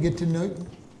fun to get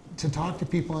to talk to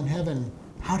people in heaven.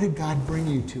 How did God bring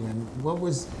you to Him?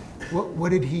 What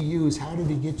did He use? How did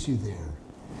He get you there?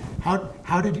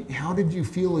 How did you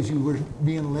feel as you were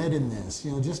being led in this?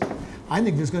 I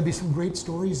think there's going to be some great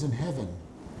stories in heaven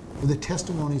with the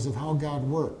testimonies of how God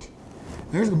worked.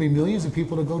 There's going to be millions of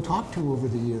people to go talk to over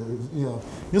the years. You'll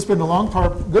spend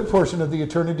a good portion of the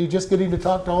eternity just getting to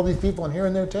talk to all these people and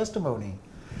hearing their testimony,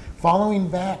 following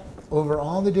back over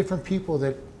all the different people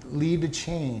that lead a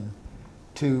chain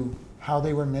to how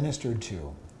they were ministered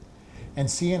to, and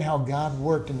seeing how God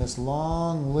worked in this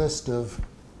long list of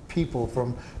people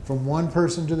from one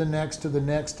person to the next to the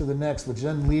next to the next, which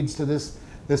then leads to this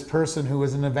person who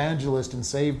was an evangelist and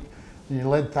saved.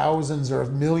 Led thousands or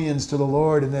millions to the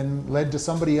Lord, and then led to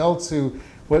somebody else who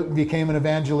became an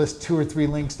evangelist 2 or 3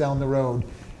 links down the road.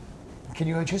 Can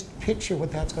you just picture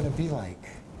what that's going to be like?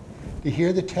 To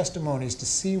hear the testimonies, to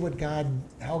see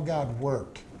how God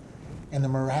worked, and the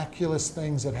miraculous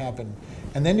things that happened,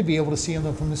 and then to be able to see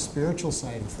them from the spiritual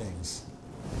side of things.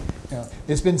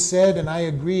 It's been said, and I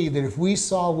agree, that if we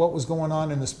saw what was going on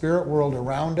in the spirit world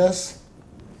around us,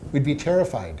 we'd be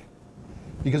terrified,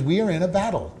 because we are in a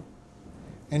battle.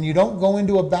 And you don't go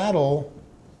into a battle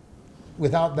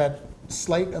without that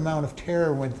slight amount of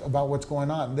terror about what's going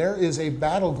on. There is a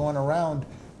battle going around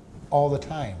all the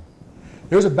time.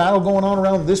 There's a battle going on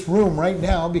around this room right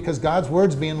now because God's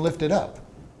word's being lifted up.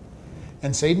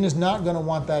 And Satan is not going to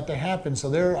want that to happen. So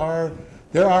there are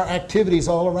activities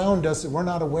all around us that we're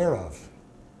not aware of.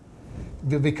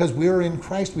 Because we're in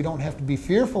Christ, we don't have to be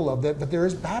fearful of that, but there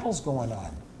is battles going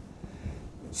on.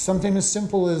 Something as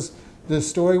simple as the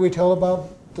story we tell about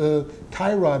the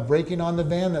tie rod breaking on the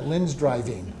van that Lynn's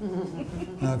driving.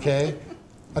 Okay?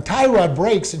 A tie rod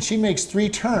breaks and she makes 3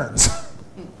 turns.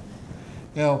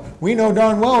 We know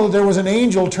darn well that there was an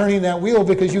angel turning that wheel,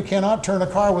 because you cannot turn a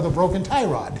car with a broken tie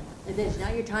rod. It is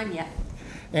not your time yet.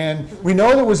 And we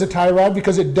know there was a tie rod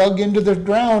because it dug into the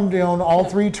ground, in all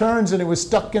 3 turns, and it was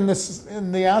stuck in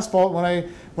the asphalt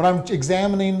when I'm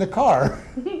examining the car.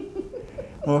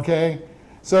 Okay?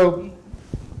 So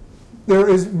there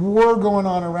is war going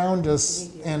on around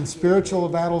us and spiritual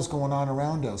battles going on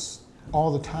around us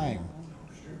all the time.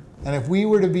 And if we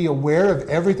were to be aware of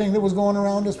everything that was going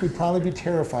around us, we'd probably be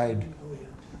terrified.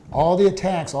 All the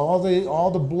attacks, all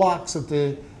the blocks of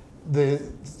the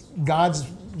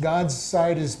God's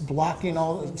side is blocking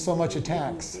so much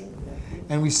attacks.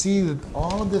 And we see that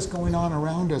all of this going on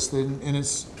around us, and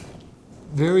it's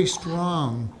very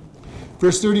strong.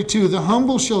 Verse 32, the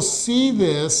humble shall see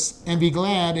this and be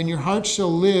glad, and your heart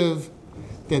shall live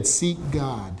that seek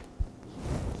God.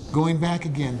 Going back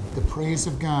again, the praise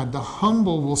of God. The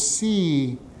humble will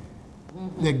see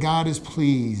that God is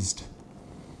pleased,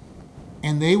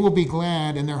 and they will be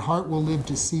glad, and their heart will live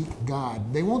to seek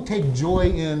God. They won't take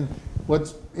joy in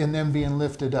what's in them being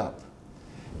lifted up.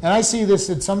 And I see this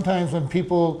that sometimes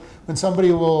when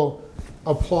somebody will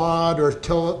applaud or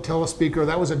tell a speaker,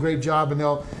 that was a great job, and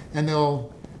they'll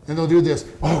do this.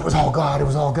 Oh, it was all God. It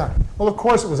was all God. Well, of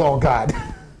course it was all God.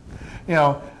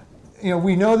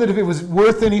 we know that if it was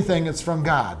worth anything, it's from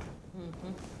God.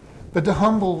 But the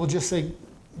humble will just say,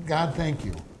 God, thank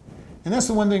you. And that's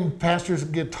the one thing pastors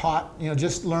get taught,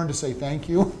 just learn to say thank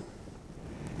you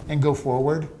and go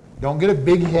forward. Don't get a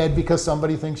big head because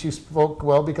somebody thinks you spoke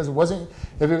well, because it wasn't,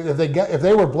 if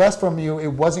they were blessed from you, it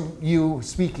wasn't you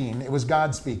speaking, it was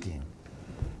God speaking.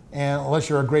 And unless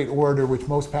you're a great orator, which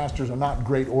most pastors are not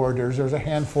great orators, there's a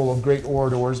handful of great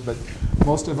orators, but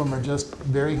most of them are just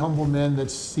very humble men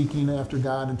that's seeking after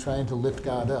God and trying to lift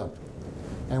God up.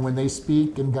 And when they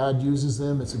speak and God uses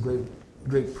them, it's a great,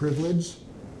 great privilege.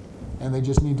 And they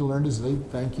just need to learn to say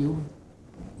thank you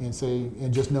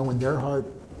and just know in their heart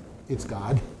it's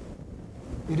God.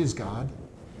 It is God.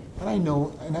 And I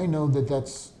know that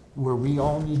that's where we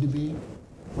all need to be.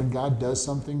 When God does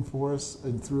something for us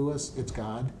and through us, it's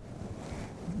God.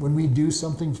 When we do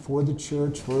something for the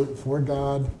church, for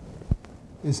God,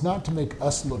 it's not to make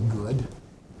us look good.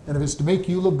 And if it's to make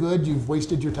you look good, you've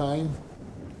wasted your time,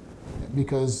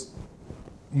 because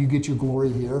you get your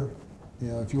glory here.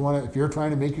 If you're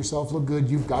trying to make yourself look good,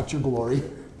 you've got your glory.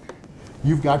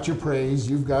 You've got your praise.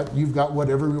 You've got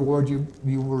whatever reward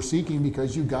you were seeking,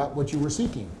 because you got what you were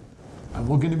seeking. I'm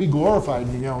looking to be glorified.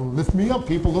 Lift me up,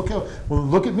 people. Look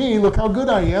at me. Look how good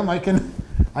I am. I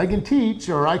can teach,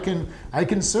 or I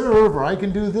can serve, or I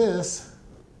can do this.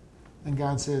 And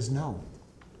God says, no.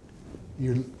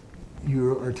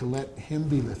 You are to let him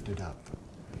be lifted up.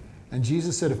 And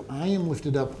Jesus said, if I am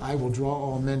lifted up, I will draw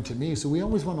all men to me. So we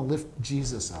always want to lift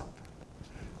Jesus up.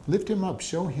 Lift him up.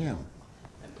 Show him.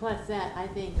 Plus that, I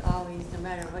think always, no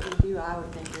matter what you do, I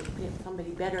would think there's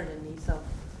somebody better than me, so.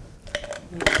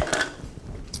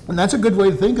 And that's a good way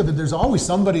to think of it. There's always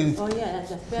somebody. Oh yeah,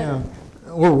 that's better.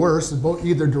 Or worse,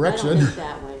 either I direction. don't think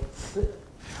that way.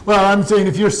 Well, I'm saying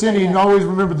if you're sinning, always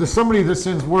remember there's somebody that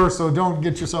sins worse, so don't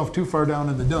get yourself too far down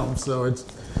in the dumps.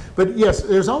 But yes,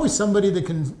 there's always somebody that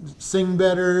can sing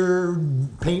better,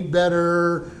 paint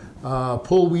better,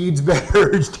 pull weeds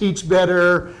better, teach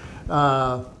better,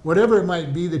 whatever it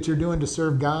might be that you're doing to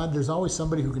serve God. There's always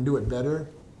somebody who can do it better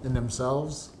than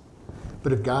themselves.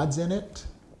 But if God's in it,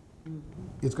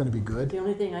 it's going to be good. The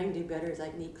only thing I can do better is I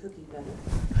can eat cookies better.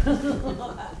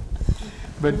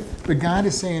 But God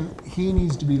is saying he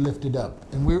needs to be lifted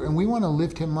up. And we want to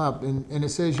lift him up. And it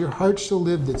says, your heart shall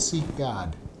live that seek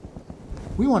God.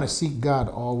 We want to seek God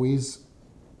always.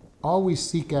 Always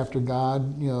seek after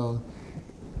God,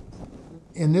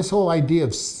 And this whole idea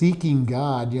of seeking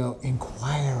God,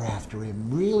 inquire after him.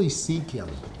 Really seek him.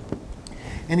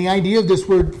 And the idea of this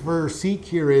word for seek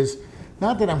here is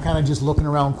not that I'm kind of just looking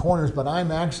around corners, but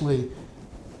I'm actually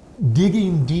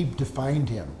digging deep to find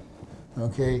him.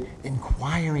 Okay,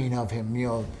 inquiring of him.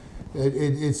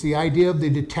 It's the idea of the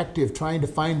detective trying to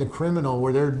find the criminal,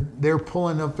 where they're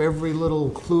pulling up every little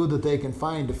clue that they can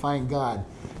find to find God.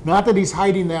 Not that he's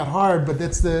hiding that hard, but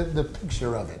that's the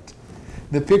picture of it.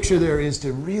 The picture there is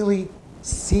to really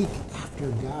seek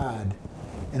after God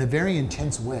in a very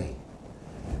intense way.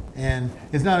 And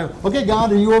it's not okay,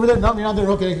 God, are you over there? No, you're not there.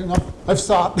 Okay, no, I've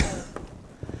stopped.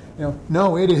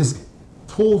 No, it is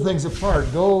pull things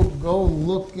apart. Go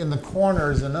look in the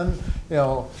corners and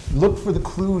look for the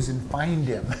clues and find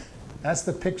him. That's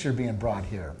the picture being brought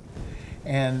here.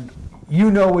 And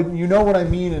you know what I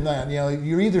mean in that.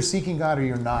 You're either seeking God or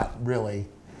you're not, really.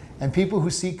 And people who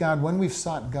seek God, when we've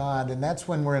sought God, and that's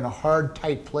when we're in a hard,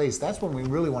 tight place, that's when we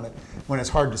really want it, when it's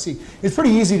hard to seek. It's pretty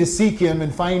easy to seek him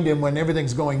and find him when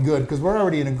everything's going good, because we're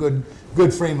already in a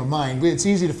good frame of mind. It's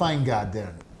easy to find God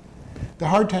then. The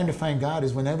hard time to find God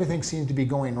is when everything seems to be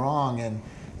going wrong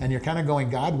and you're kind of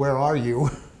going, God, where are you?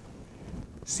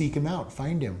 Seek him out,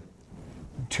 find him.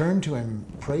 Turn to him,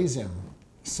 praise him,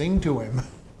 sing to him.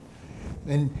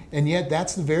 And yet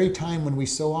that's the very time when we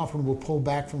so often will pull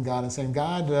back from God and say,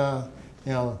 God,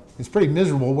 it's pretty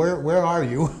miserable. Where are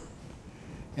you?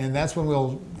 And that's when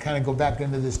we'll kind of go back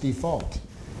into this default.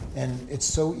 And it's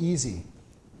so easy.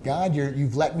 God,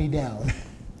 you've let me down.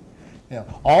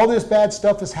 All this bad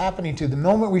stuff is happening to. The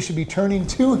moment we should be turning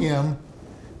to him,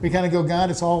 we kind of go,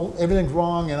 God, everything's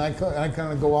wrong, and I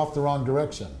kind of go off the wrong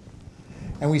direction.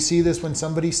 And we see this when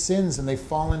somebody sins and they've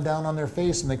fallen down on their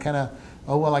face and they kind of,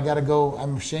 I got to go,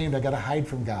 I'm ashamed, I got to hide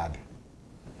from God.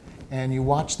 And you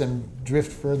watch them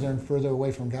drift further and further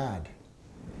away from God.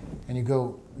 And you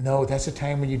go, no, that's the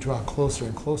time when you draw closer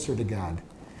and closer to God.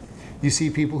 You see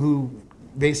people who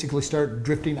basically start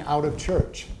drifting out of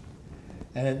church.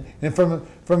 And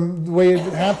from the way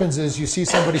it happens is you see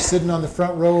somebody sitting on the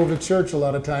front row of a church a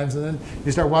lot of times, and then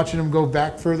you start watching them go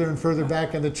back further and further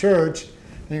back in the church,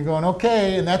 and you're going,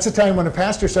 okay, and that's the time when a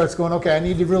pastor starts going, okay, I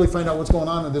need to really find out what's going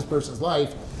on in this person's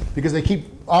life, because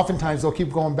oftentimes they'll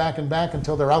keep going back and back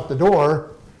until they're out the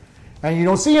door, And you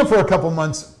don't see him for a couple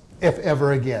months, if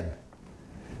ever again.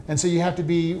 And so you have to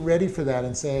be ready for that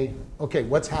and say, okay,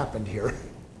 what's happened here?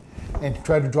 And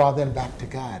try to draw them back to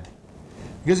God.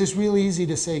 Because it's really easy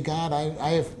to say, God, I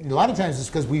have, a lot of times it's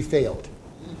because we failed.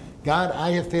 God, I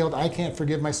have failed, I can't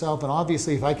forgive myself, and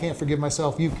obviously if I can't forgive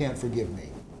myself, you can't forgive me.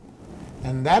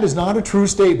 And that is not a true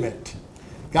statement.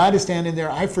 God is standing there,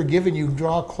 I've forgiven you,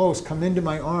 draw close, come into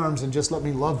my arms and just let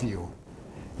me love you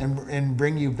and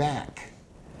bring you back.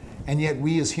 And yet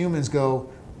we as humans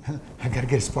go, I got to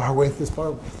get as far away this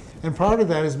far. And part of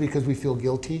that is because we feel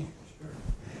guilty.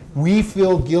 We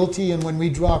feel guilty, and when we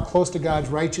draw close to God's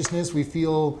righteousness, we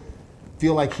feel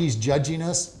like he's judging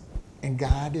us. And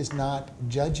God is not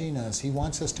judging us. He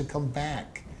wants us to come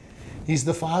back. He's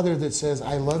the Father that says,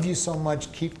 I love you so much,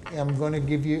 I'm going to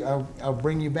give you, I'll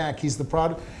bring you back. He's the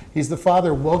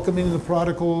Father welcoming the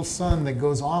prodigal son that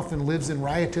goes off and lives in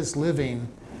riotous living,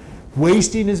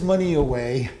 wasting his money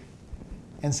away,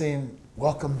 and saying,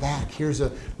 welcome back. We're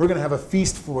going to have a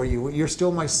feast for you. You're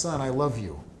still my son. I love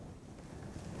you.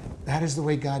 That is the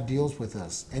way God deals with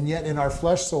us. And yet in our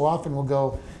flesh so often we'll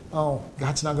go, oh,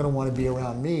 God's not going to want to be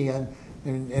around me.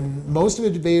 And most of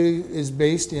it is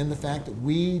based in the fact that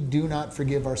we do not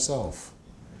forgive ourselves.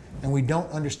 And we don't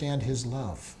understand his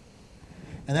love.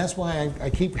 And that's why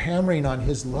I keep hammering on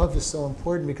his love is so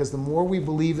important, because the more we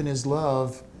believe in his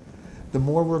love, the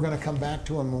more we're going to come back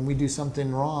to him when we do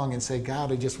something wrong and say,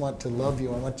 God, I just want to love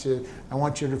you. I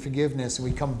want your forgiveness. And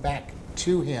we come back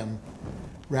to him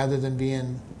rather than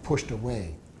being pushed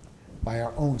away by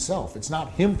our own self. It's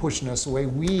not him pushing us away.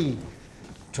 We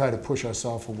try to push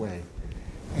ourselves away.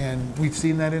 And we've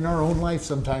seen that in our own life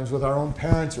sometimes with our own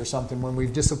parents or something, when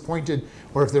we've disappointed,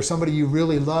 or if there's somebody you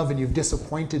really love and you've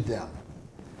disappointed them.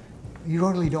 You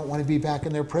really don't want to be back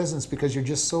in their presence because you're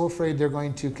just so afraid they're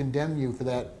going to condemn you for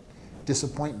that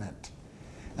disappointment.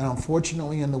 And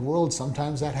unfortunately in the world,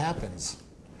 sometimes that happens.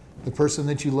 The person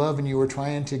that you love and you were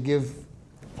trying to give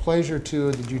pleasure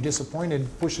to, that you disappointed,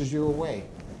 pushes you away.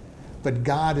 But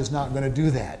God is not going to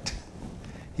do that.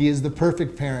 He is the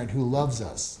perfect parent who loves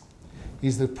us.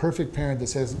 He's the perfect parent that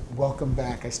says, welcome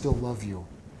back, I still love you.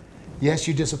 Yes,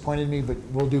 you disappointed me, but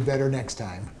we'll do better next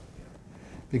time.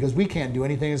 Because we can't do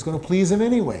anything that's going to please him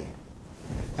anyway.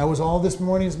 That was all this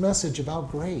morning's message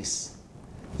about grace.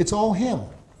 It's all him.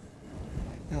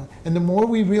 And the more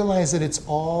we realize that it's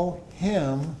all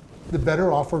him, the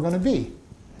better off we're going to be.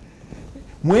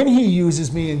 When he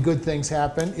uses me and good things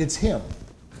happen, it's him.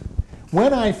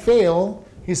 When I fail,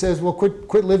 he says, well,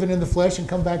 quit living in the flesh and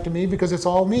come back to me, because it's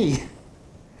all me.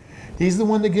 He's the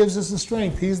one that gives us the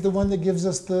strength. He's the one that gives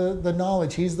us the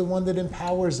knowledge. He's the one that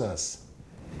empowers us.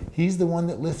 He's the one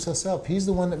that lifts us up. He's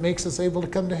the one that makes us able to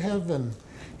come to heaven.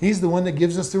 He's the one that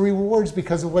gives us the rewards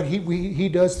because of what he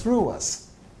does through us.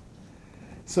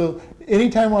 So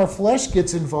anytime our flesh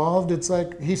gets involved, it's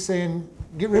like he's saying,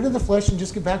 get rid of the flesh and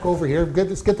just get back over here.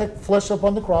 Let's get that flesh up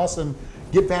on the cross and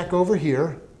get back over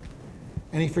here.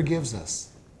 And he forgives us.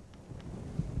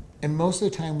 And most of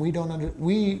the time we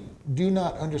do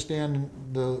not understand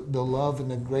the love and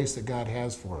the grace that God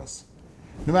has for us.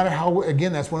 No matter how,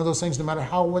 again, that's one of those things, no matter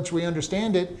how much we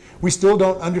understand it, we still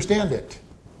don't understand it.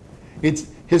 It's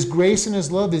his grace and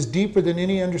his love is deeper than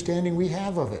any understanding we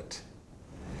have of it.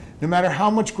 No matter how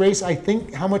much I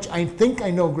think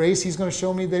I know grace, he's going to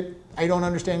show me that I don't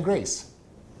understand grace.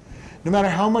 No matter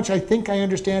how much I think I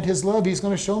understand his love, he's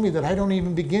going to show me that I don't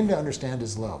even begin to understand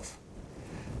his love.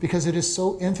 Because it is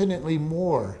so infinitely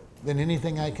more than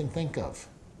anything I can think of.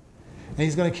 And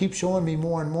he's going to keep showing me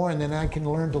more and more, and then I can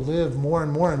learn to live more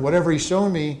and more in whatever he's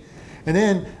shown me. And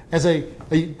then as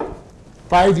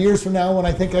 5 years from now, when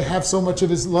I think I have so much of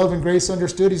his love and grace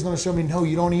understood, he's going to show me, no,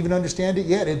 you don't even understand it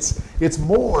yet. It's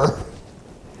more.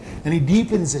 And he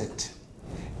deepens it.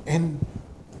 And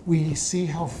we see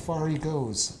how far he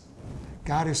goes.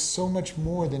 God is so much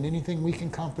more than anything we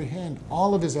can comprehend.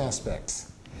 All of his aspects.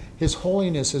 His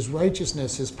holiness, his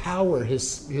righteousness, his power,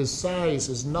 his size,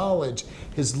 his knowledge,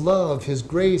 his love, his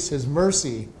grace, his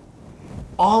mercy.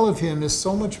 All of him is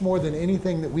so much more than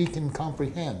anything that we can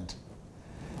comprehend.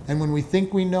 And when we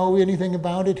think we know anything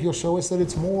about it, he'll show us that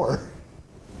it's more.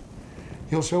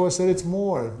 He'll show us that it's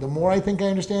more. The more I think I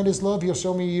understand his love, he'll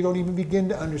show me you don't even begin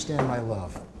to understand my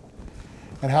love.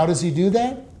 And how does he do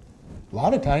that? A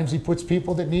lot of times he puts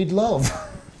people that need love.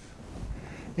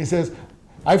 He says,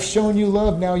 I've shown you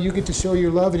love, now you get to show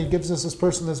your love, and he gives us this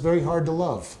person that's very hard to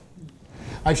love.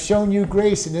 I've shown you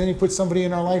grace, and then he puts somebody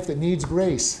in our life that needs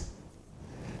grace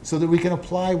so that we can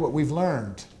apply what we've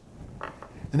learned.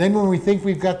 And then when we think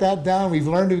we've got that down, we've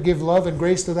learned to give love and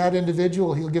grace to that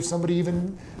individual, he'll give somebody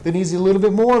even that needs a little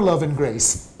bit more love and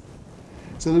grace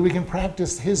so that we can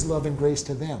practice his love and grace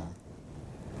to them.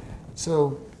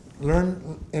 So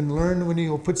learn when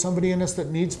He'll put somebody in us that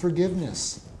needs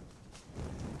forgiveness.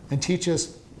 And teach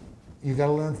us, you got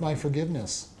to learn my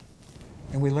forgiveness.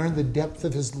 And we learn the depth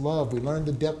of His love. We learn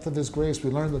the depth of His grace. We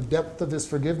learn the depth of His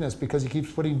forgiveness because He keeps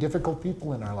putting difficult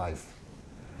people in our life.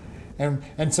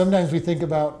 And sometimes we think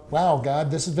about, wow,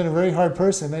 God, this has been a very hard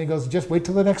person. And then He goes, just wait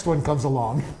till the next one comes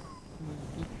along.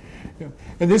 You know,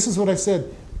 and this is what I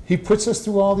said. He puts us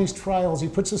through all these trials. He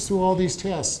puts us through all these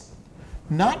tests.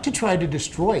 Not to try to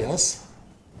destroy us,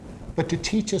 but to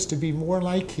teach us to be more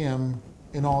like Him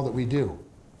in all that we do.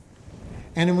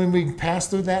 And when we pass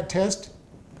through that test,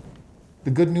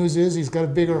 the good news is He's got a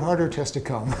bigger, harder test to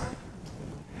come.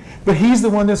 But He's the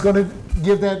one that's going to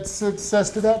give that success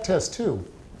to that test too.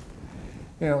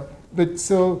 You know, but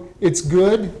so it's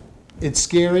good, it's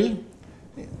scary.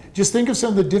 Just think of some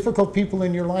of the difficult people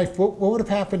in your life. What would have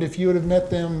happened if you would have met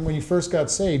them when you first got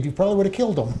saved? You probably would have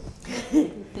killed them.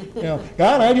 You know,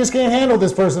 God, I just can't handle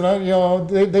this person.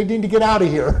 They need to get out of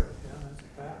here. Yeah, that's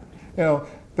a fact. You know,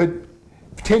 but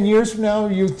 10 years from now,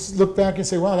 you look back and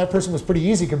say, wow, that person was pretty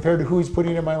easy compared to who He's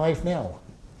putting in my life now,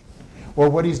 or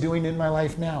what He's doing in my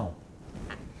life now.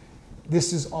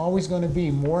 This is always going to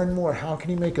be more and more. How can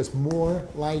He make us more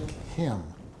like Him?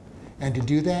 And to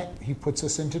do that, He puts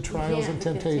us into trials and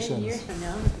temptations. 10 years from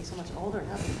now, I'm going to be so much older.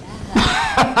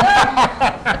 How about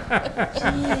that?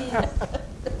 Jeez.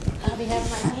 I'll be having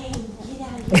my cane.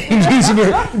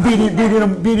 Get out of here.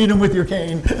 beating them with your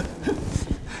cane.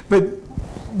 But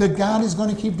God is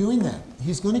going to keep doing that.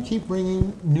 He's going to keep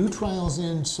bringing new trials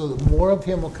in so that more of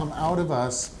Him will come out of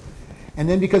us. And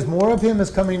then because more of Him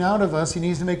is coming out of us, He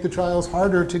needs to make the trials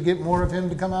harder to get more of Him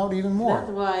to come out even more.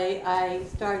 That's why I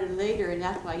started later, and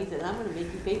that's why He said, I'm going to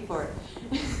make you pay for it.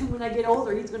 When I get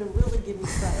older, He's going to really give me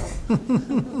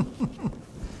trials.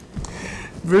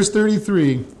 Verse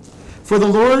 33, for the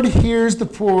Lord hears the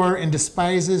poor and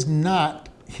despises not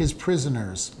His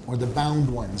prisoners, or the bound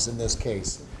ones in this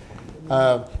case.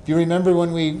 Do you remember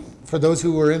when for those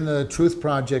who were in the Truth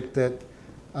Project, that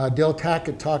Del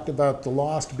Tackett talked about the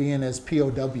lost being as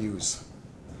POWs,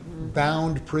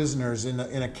 bound prisoners in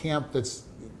a camp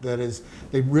that is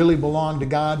they really belong to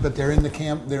God, but they're in the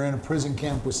camp, they're in a prison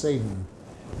camp with Satan,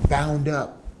 bound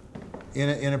up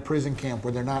in a prison camp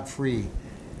where they're not free.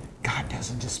 God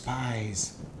doesn't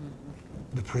despise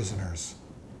the prisoners.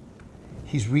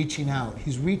 He's reaching out.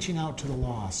 He's reaching out to the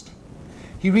lost.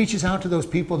 He reaches out to those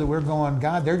people that we're going,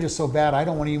 God, they're just so bad, I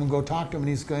don't want to even go talk to them. And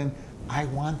He's going, I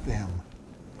want them.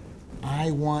 I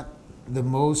want the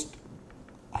most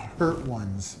hurt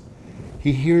ones.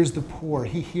 He hears the poor.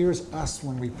 He hears us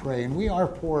when we pray. And we are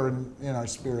poor in our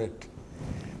spirit.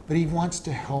 But He wants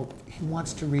to help. He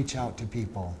wants to reach out to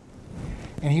people.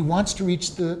 And He wants to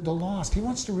reach the lost. He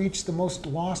wants to reach the most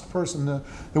lost person,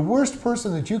 the worst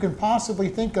person that you can possibly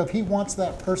think of. He wants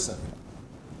that person.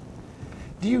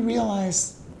 Do you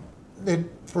realize that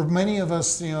for many of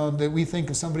us, that we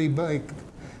think of somebody like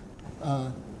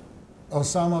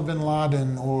Osama bin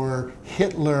Laden or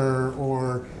Hitler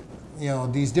or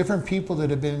these different people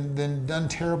that have been done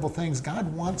terrible things,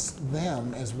 God wants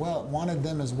them as well, wanted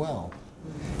them as well.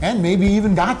 And maybe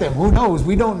even got them. Who knows?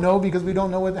 We don't know because we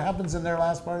don't know what happens in their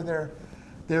last part of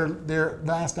their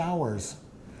last hours.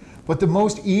 But the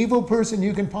most evil person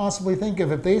you can possibly think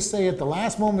of, if they say at the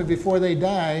last moment before they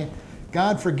die,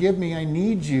 God, forgive me, I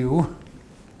need you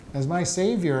as my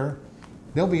Savior,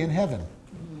 they'll be in heaven.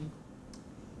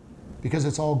 Because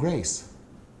it's all grace.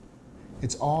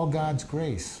 It's all God's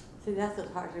grace. See, that's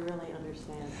what's hard to really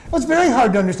understand. Well, it's very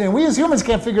hard to understand. We as humans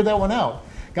can't figure that one out.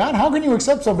 God, how can you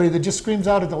accept somebody that just screams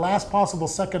out at the last possible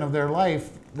second of their life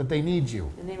that they need you?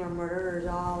 And they were murderers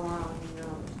all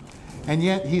along, And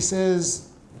yet He says,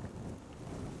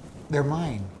 they're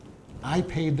mine. I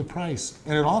paid the price.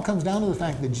 And it all comes down to the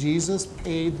fact that Jesus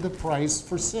paid the price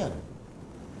for sin.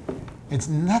 It's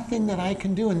nothing that I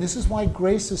can do. And this is why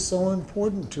grace is so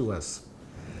important to us.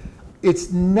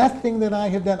 It's nothing that I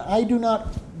have done. I do not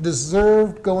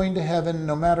deserve going to heaven,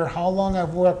 no matter how long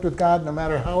I've walked with God, no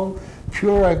matter how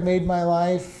pure I've made my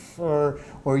life, or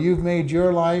you've made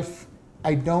your life.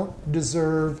 I don't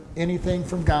deserve anything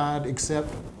from God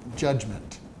except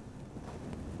judgment.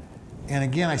 And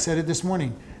again, I said it this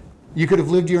morning. You could have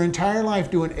lived your entire life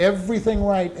doing everything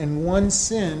right, and one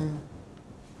sin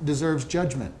deserves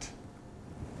judgment.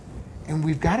 And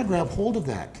we've got to grab hold of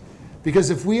that. Because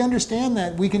if we understand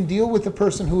that, we can deal with the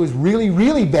person who is really,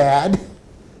 really bad,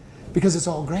 because it's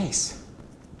all grace.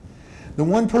 The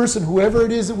one person, whoever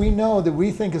it is that we know, that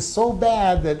we think is so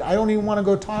bad that I don't even want to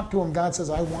go talk to him, God says,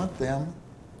 I want them.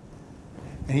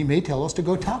 And He may tell us to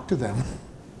go talk to them.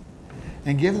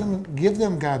 And give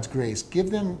them God's grace. Give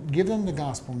them the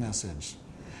gospel message.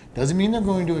 Doesn't mean they're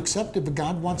going to accept it, but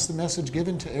God wants the message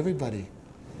given to everybody.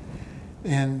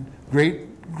 And great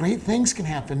things can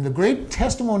happen. The great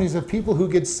testimonies of people who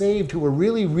get saved who are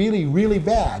really, really, really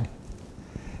bad.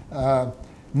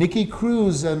 Nicky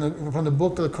Cruz from the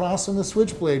book The Cross and the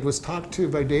Switchblade was talked to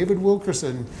by David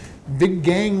Wilkerson, big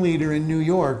gang leader in New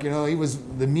York. He was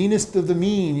the meanest of the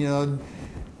mean,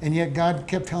 and yet God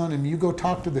kept telling him, you go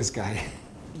talk to this guy.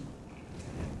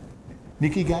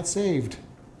 Nicky got saved.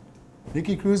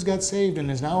 Nicky Cruz got saved and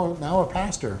is now a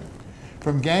pastor.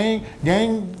 From gang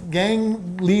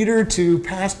leader to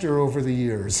pastor over the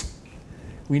years.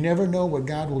 We never know what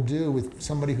God will do with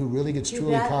somebody who really gets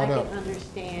truly caught up. I can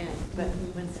understand, but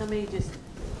when somebody just,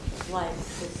 like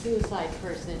the suicide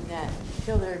person that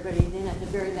killed everybody, then at the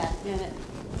very last minute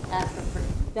asked for,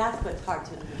 that's what's hard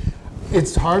to understand.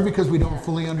 It's hard because we don't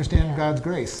fully understand God's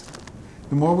grace.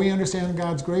 The more we understand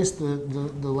God's grace, the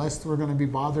less we're going to be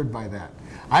bothered by that.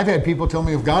 I've had people tell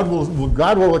me, if God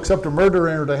will accept a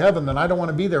murderer into heaven, then I don't want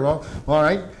to be there. Well, all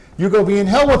right, you go be in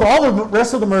hell with all the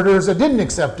rest of the murderers that didn't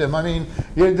accept him. I mean,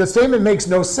 the statement makes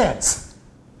no sense.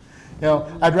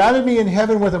 I'd rather be in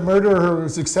heaven with a murderer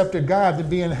who's accepted God than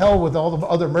be in hell with all the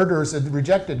other murderers that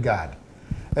rejected God.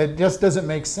 It just doesn't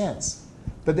make sense.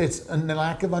 But it's a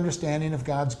lack of understanding of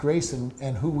God's grace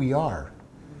and who we are.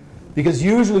 Because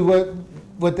usually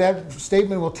what that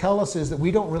statement will tell us is that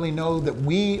we don't really know that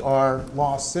we are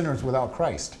lost sinners without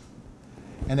Christ.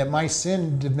 And that my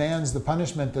sin demands the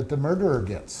punishment that the murderer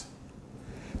gets.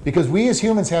 Because we as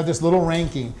humans have this little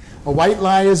ranking. A white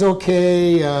lie is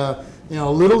okay, a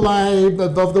little lie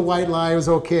above the white lie is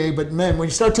okay, but man, when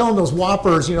you start telling those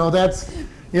whoppers, that's,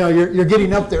 you're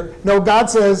getting up there. No,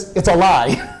 God says it's a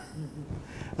lie.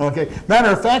 Okay. Matter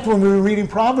of fact, when we were reading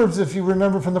Proverbs, if you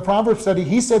remember from the Proverbs study,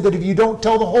 he said that if you don't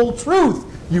tell the whole truth,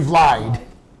 you've lied.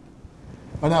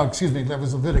 Oh no, excuse me, that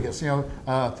was Leviticus.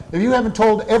 If you haven't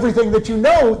told everything that you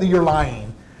know, that you're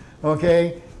lying.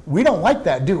 Okay. We don't like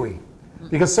that, do we?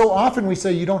 Because so often we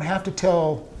say you don't have to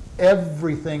tell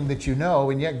everything that you know,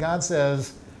 and yet God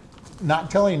says not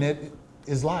telling it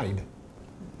is lied.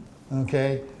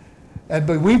 Okay.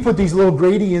 But we put these little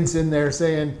gradients in there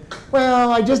saying,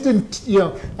 well, I just didn't,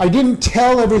 I didn't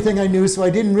tell everything I knew, so I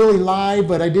didn't really lie,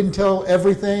 but I didn't tell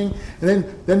everything. And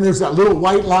then there's that little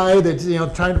white lie that's,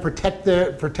 trying to protect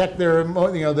their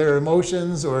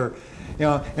emotions, or,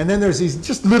 and then there's these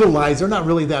just little lies. They're not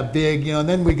really that big, and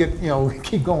then we get, we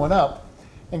keep going up.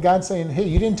 And God's saying, hey,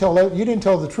 you didn't tell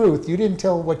the truth. You didn't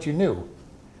tell what you knew.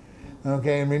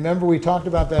 Okay, and remember we talked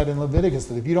about that in Leviticus,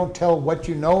 that if you don't tell what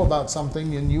you know about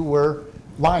something, then you were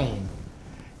lying.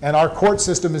 And our court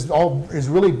system is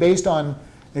really based on,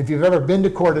 if you've ever been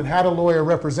to court and had a lawyer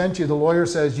represent you, the lawyer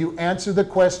says you answer the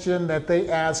question that they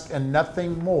ask and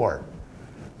nothing more.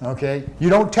 Okay, you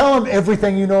don't tell them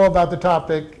everything you know about the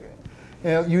topic.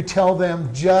 You tell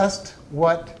them just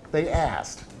what they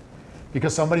asked,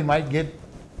 because somebody might get,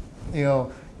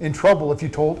 in trouble if you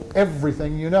told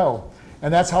everything you know.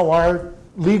 And that's how our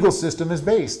legal system is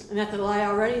based. And that's a lie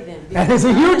already then. And it's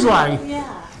a huge lie.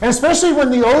 Yeah. And especially when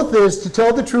the oath is to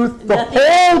tell the truth, the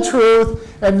whole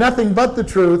truth, and nothing but the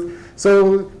truth.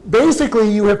 So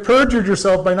basically you have perjured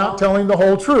yourself by not telling the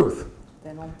whole truth.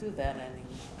 They don't do that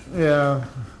anymore. Yeah.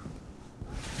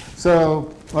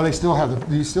 So, well, you still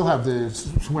have the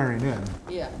swearing in.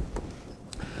 Yeah.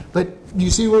 But you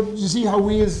see how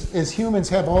we as humans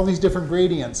have all these different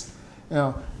gradients.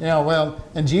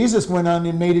 And Jesus went on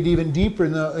and made it even deeper.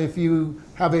 If you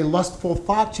have a lustful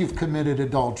thought, you've committed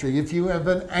adultery. If you're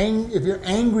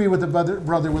angry with a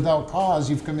brother without cause,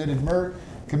 you've committed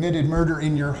murder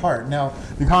in your heart. Now,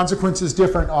 the consequence is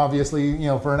different, obviously,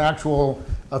 for an actual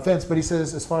offense. But he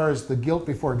says, as far as the guilt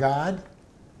before God,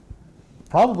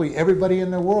 probably everybody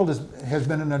in the world has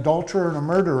been an adulterer and a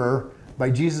murderer by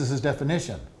Jesus'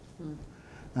 definition.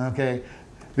 Okay.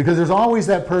 Because there's always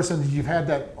that person that you've had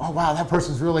that, oh wow, that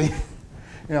person's really,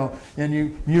 and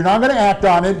you're not going to act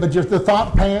on it, but just the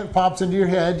thought pops into your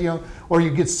head, or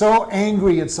you get so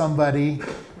angry at somebody,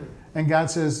 and God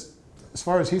says, as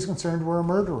far as he's concerned, we're a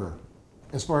murderer,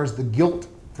 as far as the guilt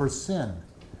for sin.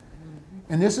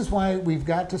 And this is why we've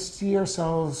got to see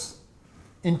ourselves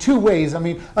in two ways. I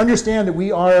mean, understand that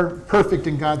we are perfect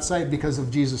in God's sight because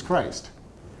of Jesus Christ.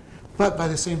 But by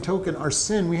the same token, our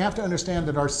sin, we have to understand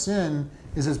that our sin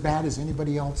is as bad as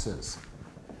anybody else's.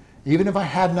 Even if I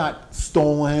had not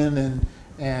stolen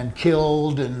and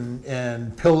killed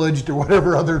and pillaged or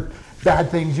whatever other bad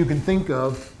things you can think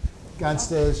of, God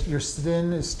says your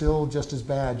sin is still just as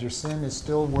bad. Your sin is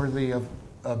still worthy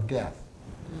of death.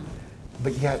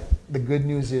 But yet, the good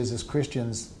news is, as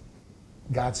Christians,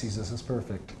 God sees us as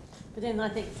perfect. But then I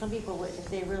think some people, if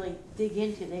they really dig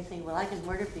into it, they think, well, I can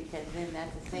murder because then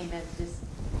that's the same as just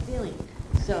stealing.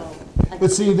 So.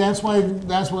 But see, that's why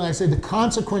I say the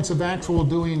consequence of actual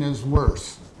doing is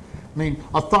worse. I mean,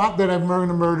 a thought that I'm going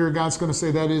to murder, God's going to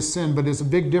say that is sin, but it's a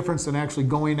big difference than actually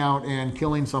going out and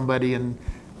killing somebody, and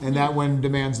that one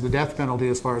demands the death penalty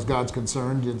as far as God's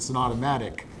concerned. It's an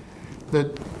automatic.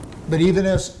 But even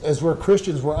as we're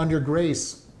Christians, we're under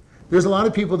grace. There's a lot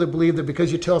of people that believe that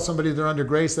because you tell somebody they're under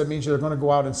grace, that means they're going to go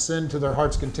out and sin to their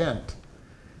heart's content.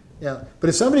 Yeah. But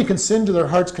if somebody can sin to their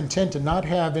heart's content and not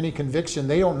have any conviction,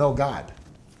 they don't know God.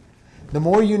 The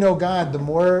more you know God, the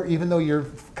more, even though you're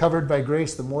covered by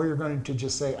grace, the more you're going to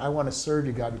just say, I want to serve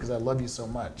you, God, because I love you so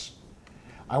much.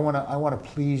 I want to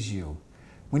please you.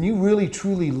 When you really,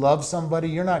 truly love somebody,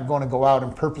 you're not going to go out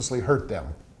and purposely hurt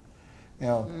them. You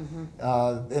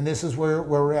know, and this is where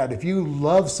we're at. If you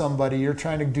love somebody, you're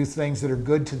trying to do things that are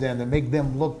good to them, that make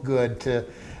them look good.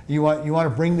 You want to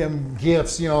bring them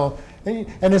gifts, you know.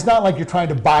 And it's not like you're trying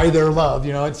to buy their love,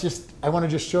 you know. It's just, I want to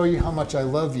just show you how much I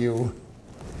love you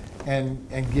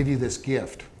and give you this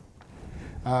gift.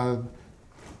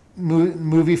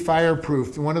 Movie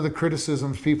Fireproof, one of the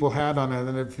criticisms people had on it,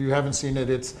 and if you haven't seen it,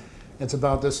 it's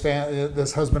about this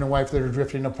husband and wife that are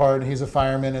drifting apart, and he's a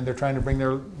fireman, and they're trying to bring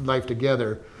their life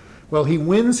together. Well, he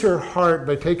wins her heart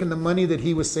by taking the money that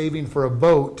he was saving for a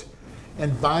boat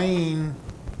and buying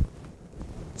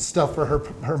stuff for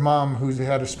her mom who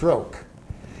had a stroke.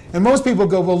 And most people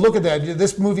go, well, look at that.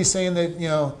 This movie's saying that, you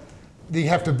know, you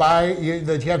have to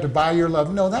buy your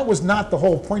love. No, that was not the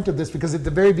whole point of this, because at the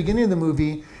very beginning of the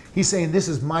movie, he's saying, this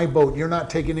is my boat. You're not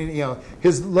taking any, you know,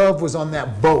 his love was on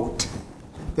that boat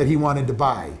that he wanted to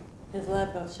buy. His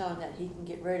love was showing that he can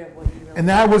get rid of what he really. And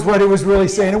that was what it was really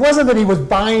saying. It wasn't that he was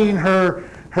buying her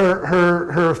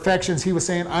affections. He was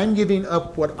saying, I'm giving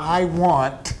up what I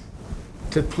want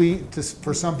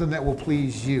for something that will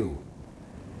please you.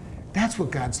 That's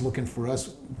what God's looking for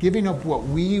us, giving up what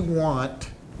we want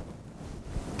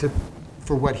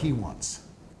for what he wants.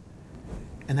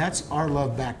 And that's our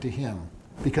love back to him,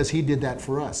 because he did that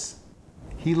for us.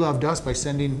 He loved us by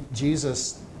sending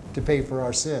Jesus to pay for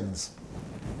our sins.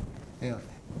 You know,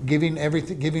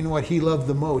 giving what he loved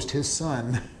the most, his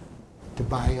son, to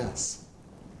buy us,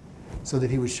 so that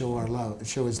he would show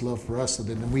his love for us, so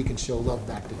that then we can show love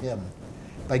back to him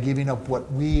by giving up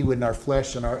what we in our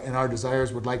flesh and our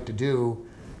desires would like to do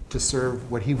to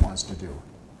serve what he wants to do.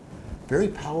 Very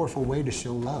powerful way to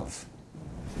show love.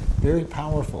 Very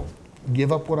powerful.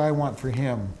 Give up what I want for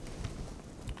him.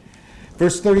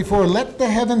 Verse 34, let the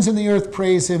heavens and the earth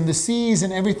praise him, the seas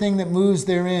and everything that moves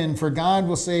therein, for God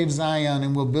will save Zion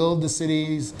and will build the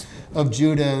cities of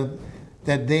Judah,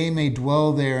 that they may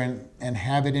dwell there and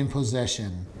have it in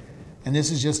possession. And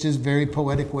this is just his very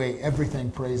poetic way.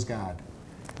 Everything praise God.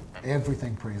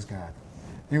 Everything praise God.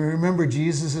 And you remember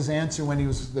Jesus' answer when he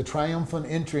was the triumphant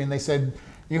entry, and they said,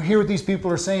 you hear what these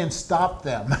people are saying, stop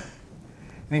them. And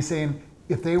he's saying,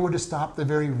 if they were to stop, the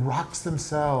very rocks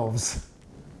themselves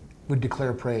would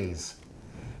declare praise.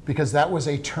 Because that was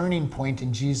a turning point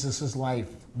in Jesus' life,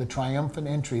 the triumphant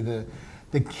entry, the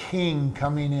king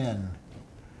coming in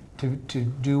to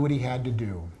do what he had to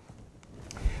do.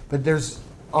 But there's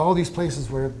all these places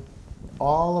where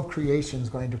all of creation is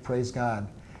going to praise God.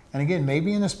 And again,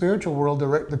 maybe in the spiritual world,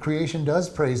 the creation does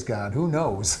praise God. Who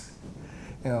knows?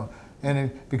 You know,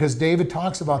 because David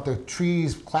talks about the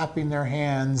trees clapping their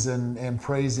hands and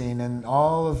praising, and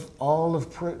all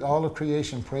of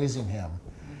creation praising him.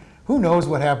 Who knows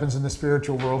what happens in the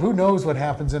spiritual world? Who knows what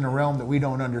happens in a realm that we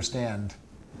don't understand?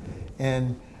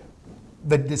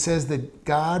 But it says that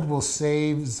God will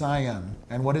save Zion.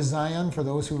 And what is Zion, for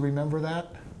those who remember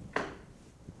that?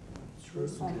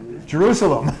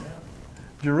 Jerusalem.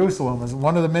 Jerusalem is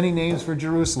one of the many names for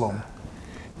Jerusalem.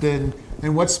 And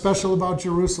what's special about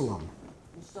Jerusalem?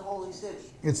 It's the holy city.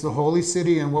 It's the holy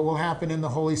city, and what will happen in the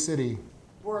holy city?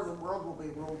 Where the world will be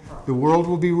ruled from. The world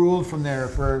will be ruled from there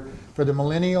for the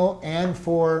millennial and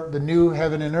for the new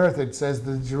heaven and earth. It says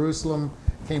that Jerusalem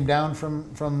came down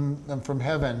from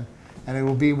heaven, and it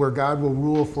will be where God will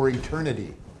rule for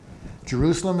eternity.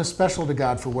 Jerusalem is special to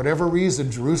God. For whatever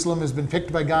reason, Jerusalem has been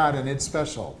picked by God, and it's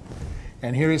special.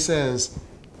 And here he says,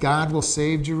 God will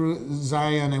save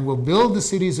Zion and will build the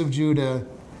cities of Judah,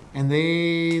 and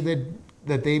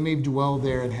that they may dwell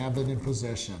there and have it in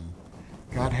possession.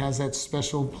 God has that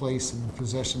special place and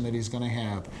possession that he's going to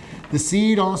have. The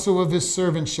seed also of his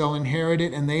servants shall inherit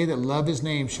it, and they that love his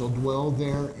name shall dwell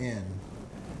therein.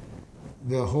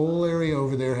 The whole area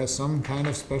over there has some kind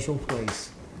of special place.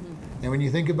 And when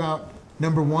you think about,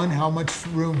 number one, how much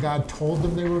room God told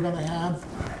them they were going to have,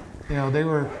 You know, they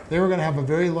were going to have a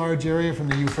very large area from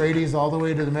the Euphrates all the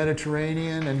way to the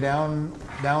Mediterranean and down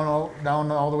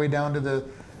all the way down to the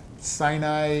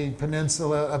Sinai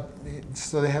Peninsula.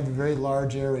 So they have a very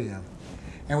large area.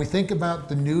 And we think about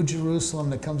the New Jerusalem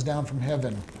that comes down from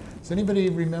heaven. Does anybody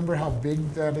remember how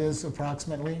big that is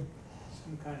approximately?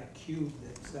 Some kind of cube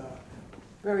that's,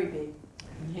 Very big.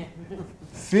 Yeah.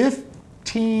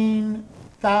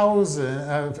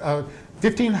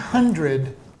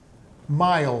 1,500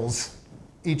 miles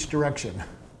each direction.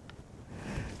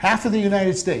 Half of the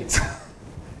United States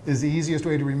is the easiest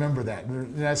way to remember that. The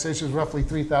United States is roughly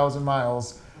 3,000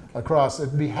 miles across.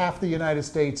 It'd be half the United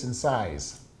States in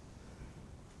size.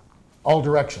 All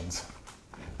directions.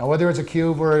 Now, whether it's a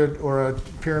cube or a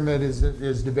pyramid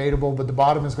is debatable, but the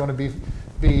bottom is going to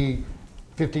be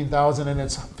 15,000 and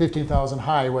it's 15,000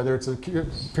 high. Whether it's a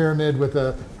pyramid with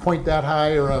a point that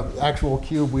high or an actual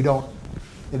cube,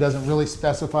 it doesn't really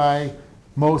specify.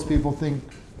 Most people think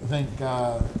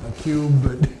a cube,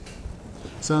 but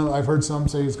I've heard some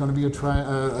say it's going to be a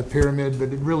pyramid,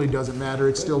 but it really doesn't matter.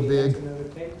 It's still big. that's another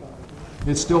take on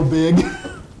it. It's still big.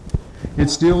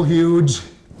 It's still huge.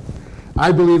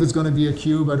 I believe it's going to be a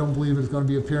cube. I don't believe it's going to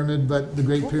be a pyramid, but the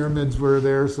Great Pyramids were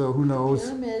there, so who knows?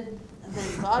 Pyramid, and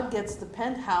then God gets the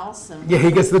penthouse and. Yeah,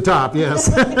 he gets the top, yes.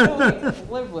 We can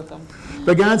live with him.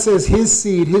 But God says his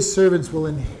seed, his servants will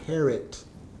inherit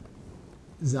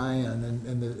Zion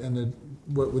and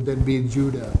what would then be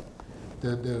Judah,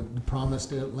 the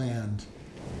promised land.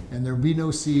 And there'll be no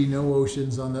sea, no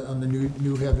oceans on the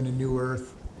new heaven and new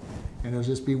earth. And it'll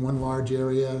just be one large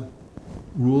area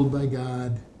ruled by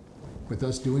God, with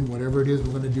us doing whatever it is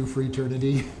we're going to do for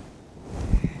eternity.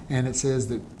 And it says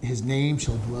that his name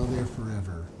shall dwell there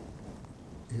forever.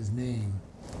 His name.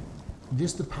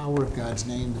 Just the power of God's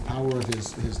name, the power of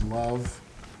his love.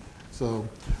 So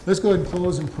let's go ahead and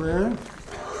close in prayer.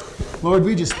 Lord,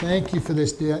 we just thank you for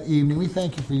this evening. We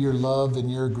thank you for your love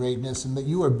and your greatness, and that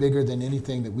you are bigger than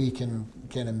anything that we can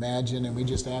imagine. And we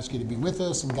just ask you to be with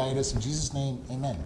us and guide us. In Jesus' name, amen.